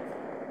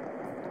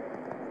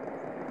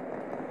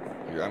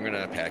 Here, I'm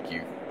gonna pack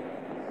you.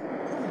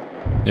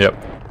 Yep.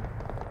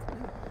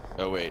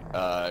 Oh, wait,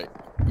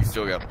 you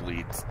still got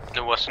bleeds.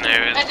 The western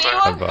area is Has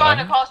anyone gone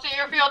across the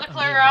airfield to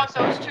clear out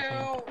those two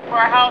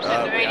warehouse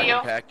and the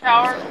radio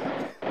tower?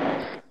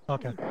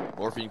 Okay.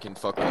 Morphine can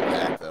fuck with the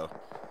pack, though.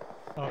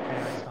 Okay,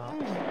 I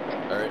stopped.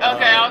 Alright,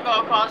 Okay, I'll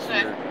go across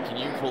it. Can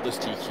you pull this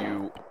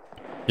TQ?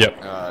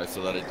 Yep.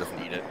 So that it doesn't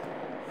eat it.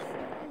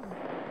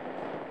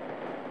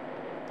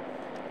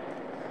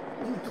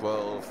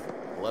 12,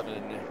 11,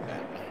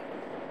 and...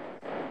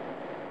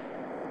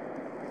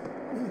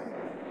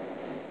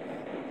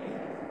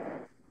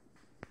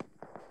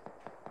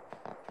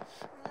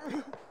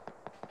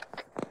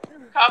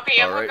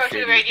 Copy, I'm Alright, gonna go to the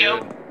Shady, radio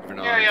good. Moving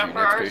on area to the for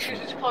next our patient.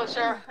 students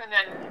closer, and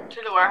then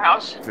to the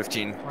warehouse.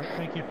 15. Alright,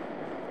 thank you.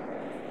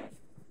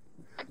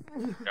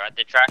 You're at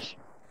the trash?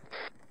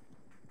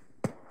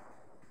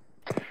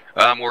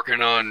 I'm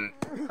working on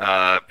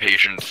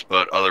patients,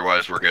 but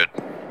otherwise we're good.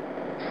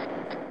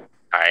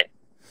 Alright.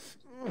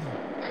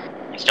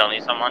 You still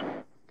need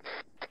someone?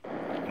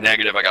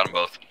 Negative, I got them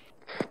both.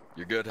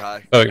 You're good,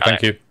 hi. Oh,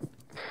 thank you.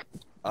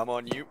 I'm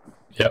on you.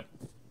 Yep.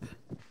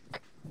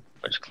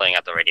 We're just clearing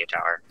out the radio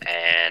tower,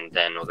 and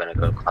then we're gonna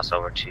go cross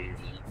over to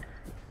the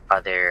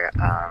other,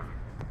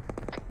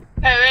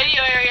 The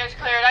radio area is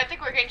cleared. I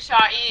think we're getting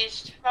shot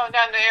east, going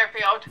down the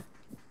airfield.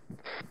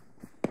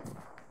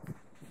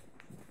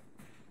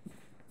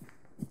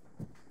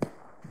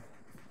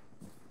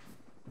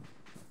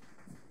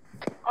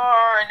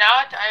 Or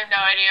not, I have no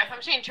idea.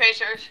 I'm seeing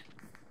tracers.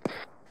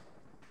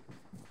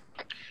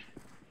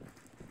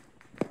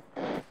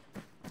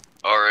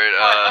 Alright,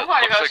 I'm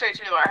going to go looks straight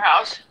to the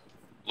warehouse.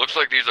 looks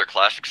like these are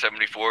classic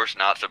 74s,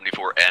 not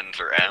 74Ns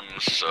or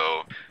Ms,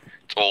 so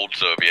it's old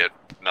Soviet,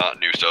 not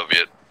new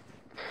Soviet.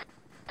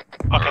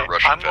 Okay,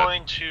 Russian I'm fed.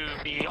 going to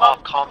be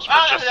off comms for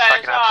just a that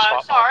second. is, I have to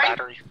swap sorry. my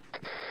battery.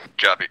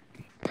 Copy.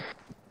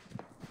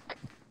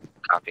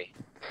 copy.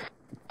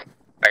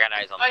 I got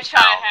eyes on I the shot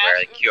town ahead. where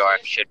the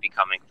QRF should be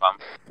coming from.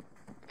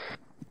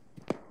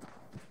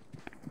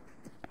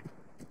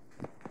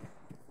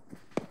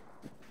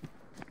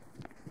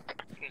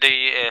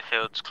 The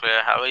airfield's clear.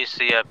 At least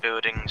the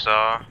buildings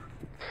are.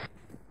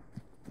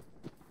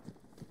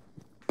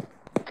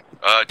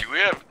 Do we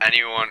have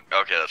anyone?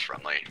 Okay, that's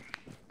friendly.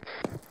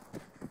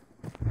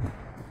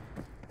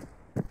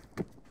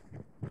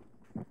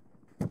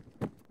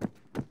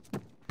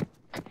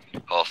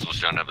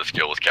 Hostiles don't have the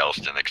skill with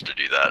calisthenics to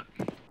do that.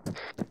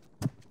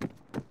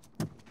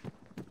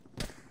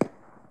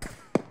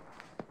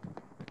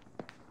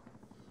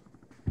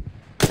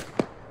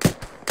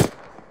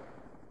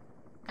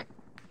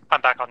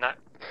 I'm back on that.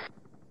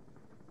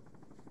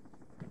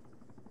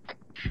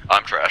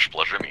 I'm trash.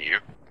 Pleasure to meet you.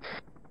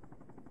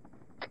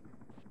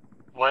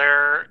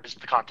 Where is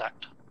the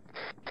contact?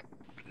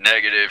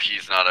 Negative.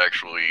 He's not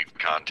actually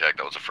contact.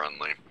 That was a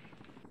friendly.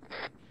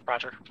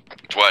 Roger.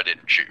 That's why I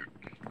didn't shoot.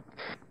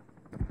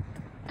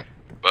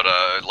 But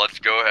let's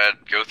go ahead,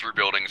 go through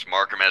buildings,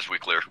 mark them as we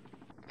clear.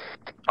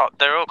 Oh,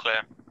 they're all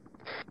clear.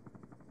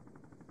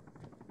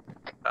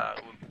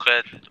 We've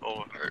cleared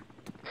all.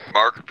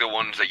 Mark the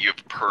ones that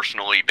you've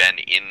personally been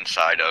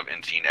inside of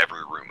and seen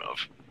every room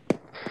of.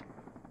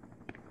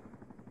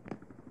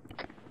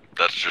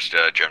 That's just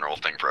a general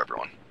thing for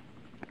everyone.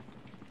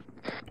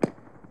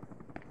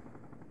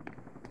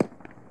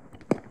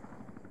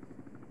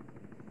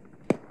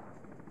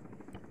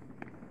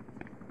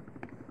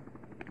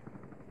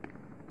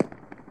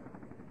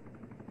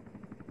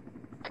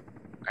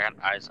 I got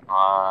eyes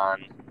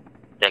on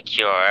the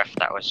QRF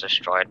that was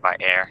destroyed by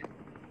air.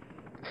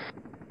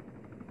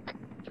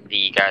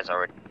 The guys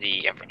are,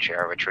 the infantry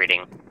are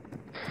retreating.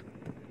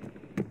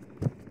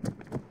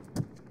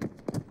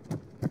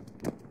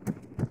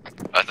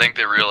 I think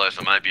they realize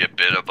it might be a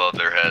bit above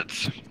their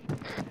heads.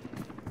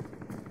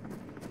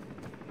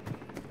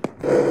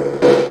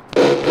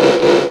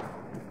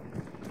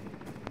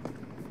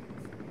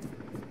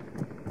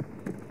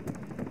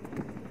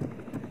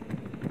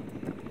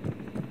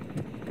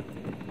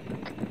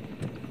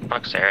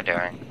 What's air doing?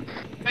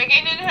 Are you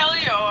getting in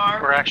heli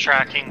or? We're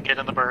extracting, get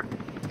in the bird.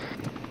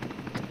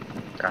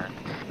 Got it.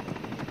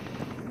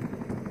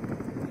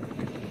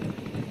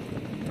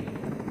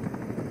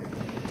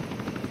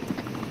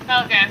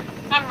 Okay,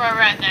 I'm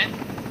running then.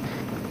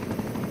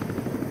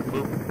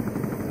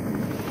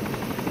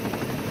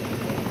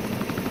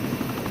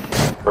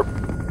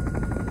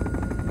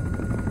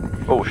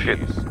 shit.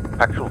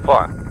 Actual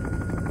fire.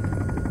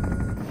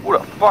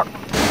 What the fuck?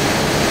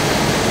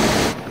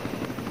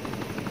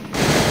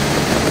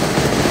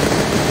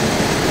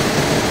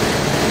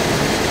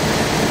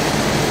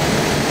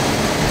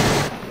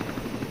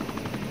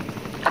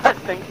 I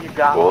think you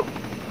got Well,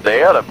 they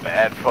had a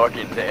bad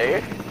fucking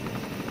day.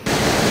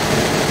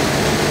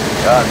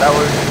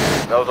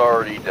 That was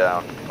already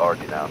down.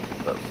 Already down.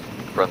 That's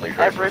friendly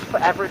tracers.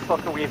 every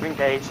fucker we've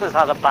engaged has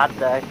had a bad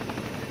day.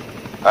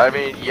 I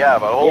mean, yeah,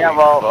 but holy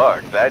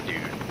fuck, that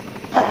dude.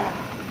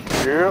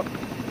 Yep.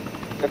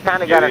 It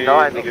kind of got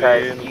annoying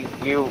because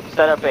you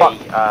set up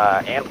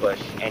a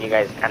ambush and you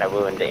guys kind of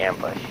ruined the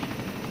ambush.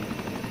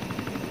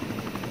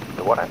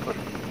 The what ambush?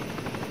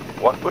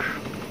 What bush?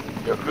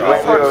 When we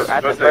were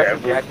at the first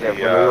objective,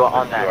 when we were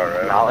on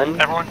that mountain,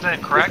 Everyone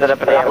did, correct? we set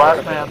up an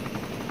ambush.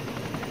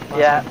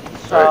 Yeah,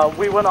 so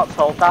we were not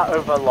told that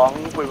over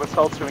long. We were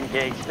told to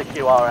engage the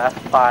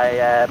QRF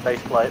by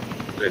base plate.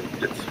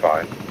 It's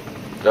fine.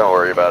 Don't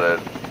worry about it.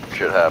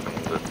 Shit happens.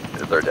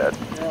 They're dead.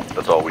 Yeah.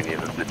 That's all we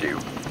needed to do.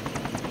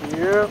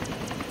 Yep.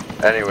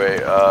 Anyway,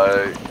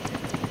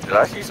 did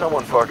I see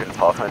someone fucking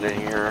puffing in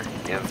here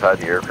inside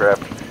the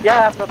aircraft?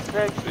 Yeah, I've got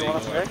six. You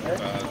want a stick?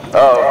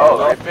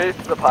 Oh, if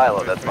it's the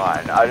pilot, that's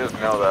fine. I just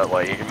know that,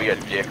 like, it can be a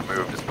dick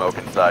move to smoke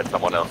inside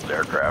someone else's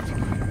aircraft.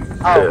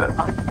 Oh,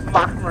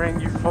 Mac Ring,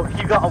 you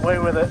got away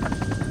with it.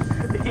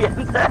 The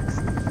NS.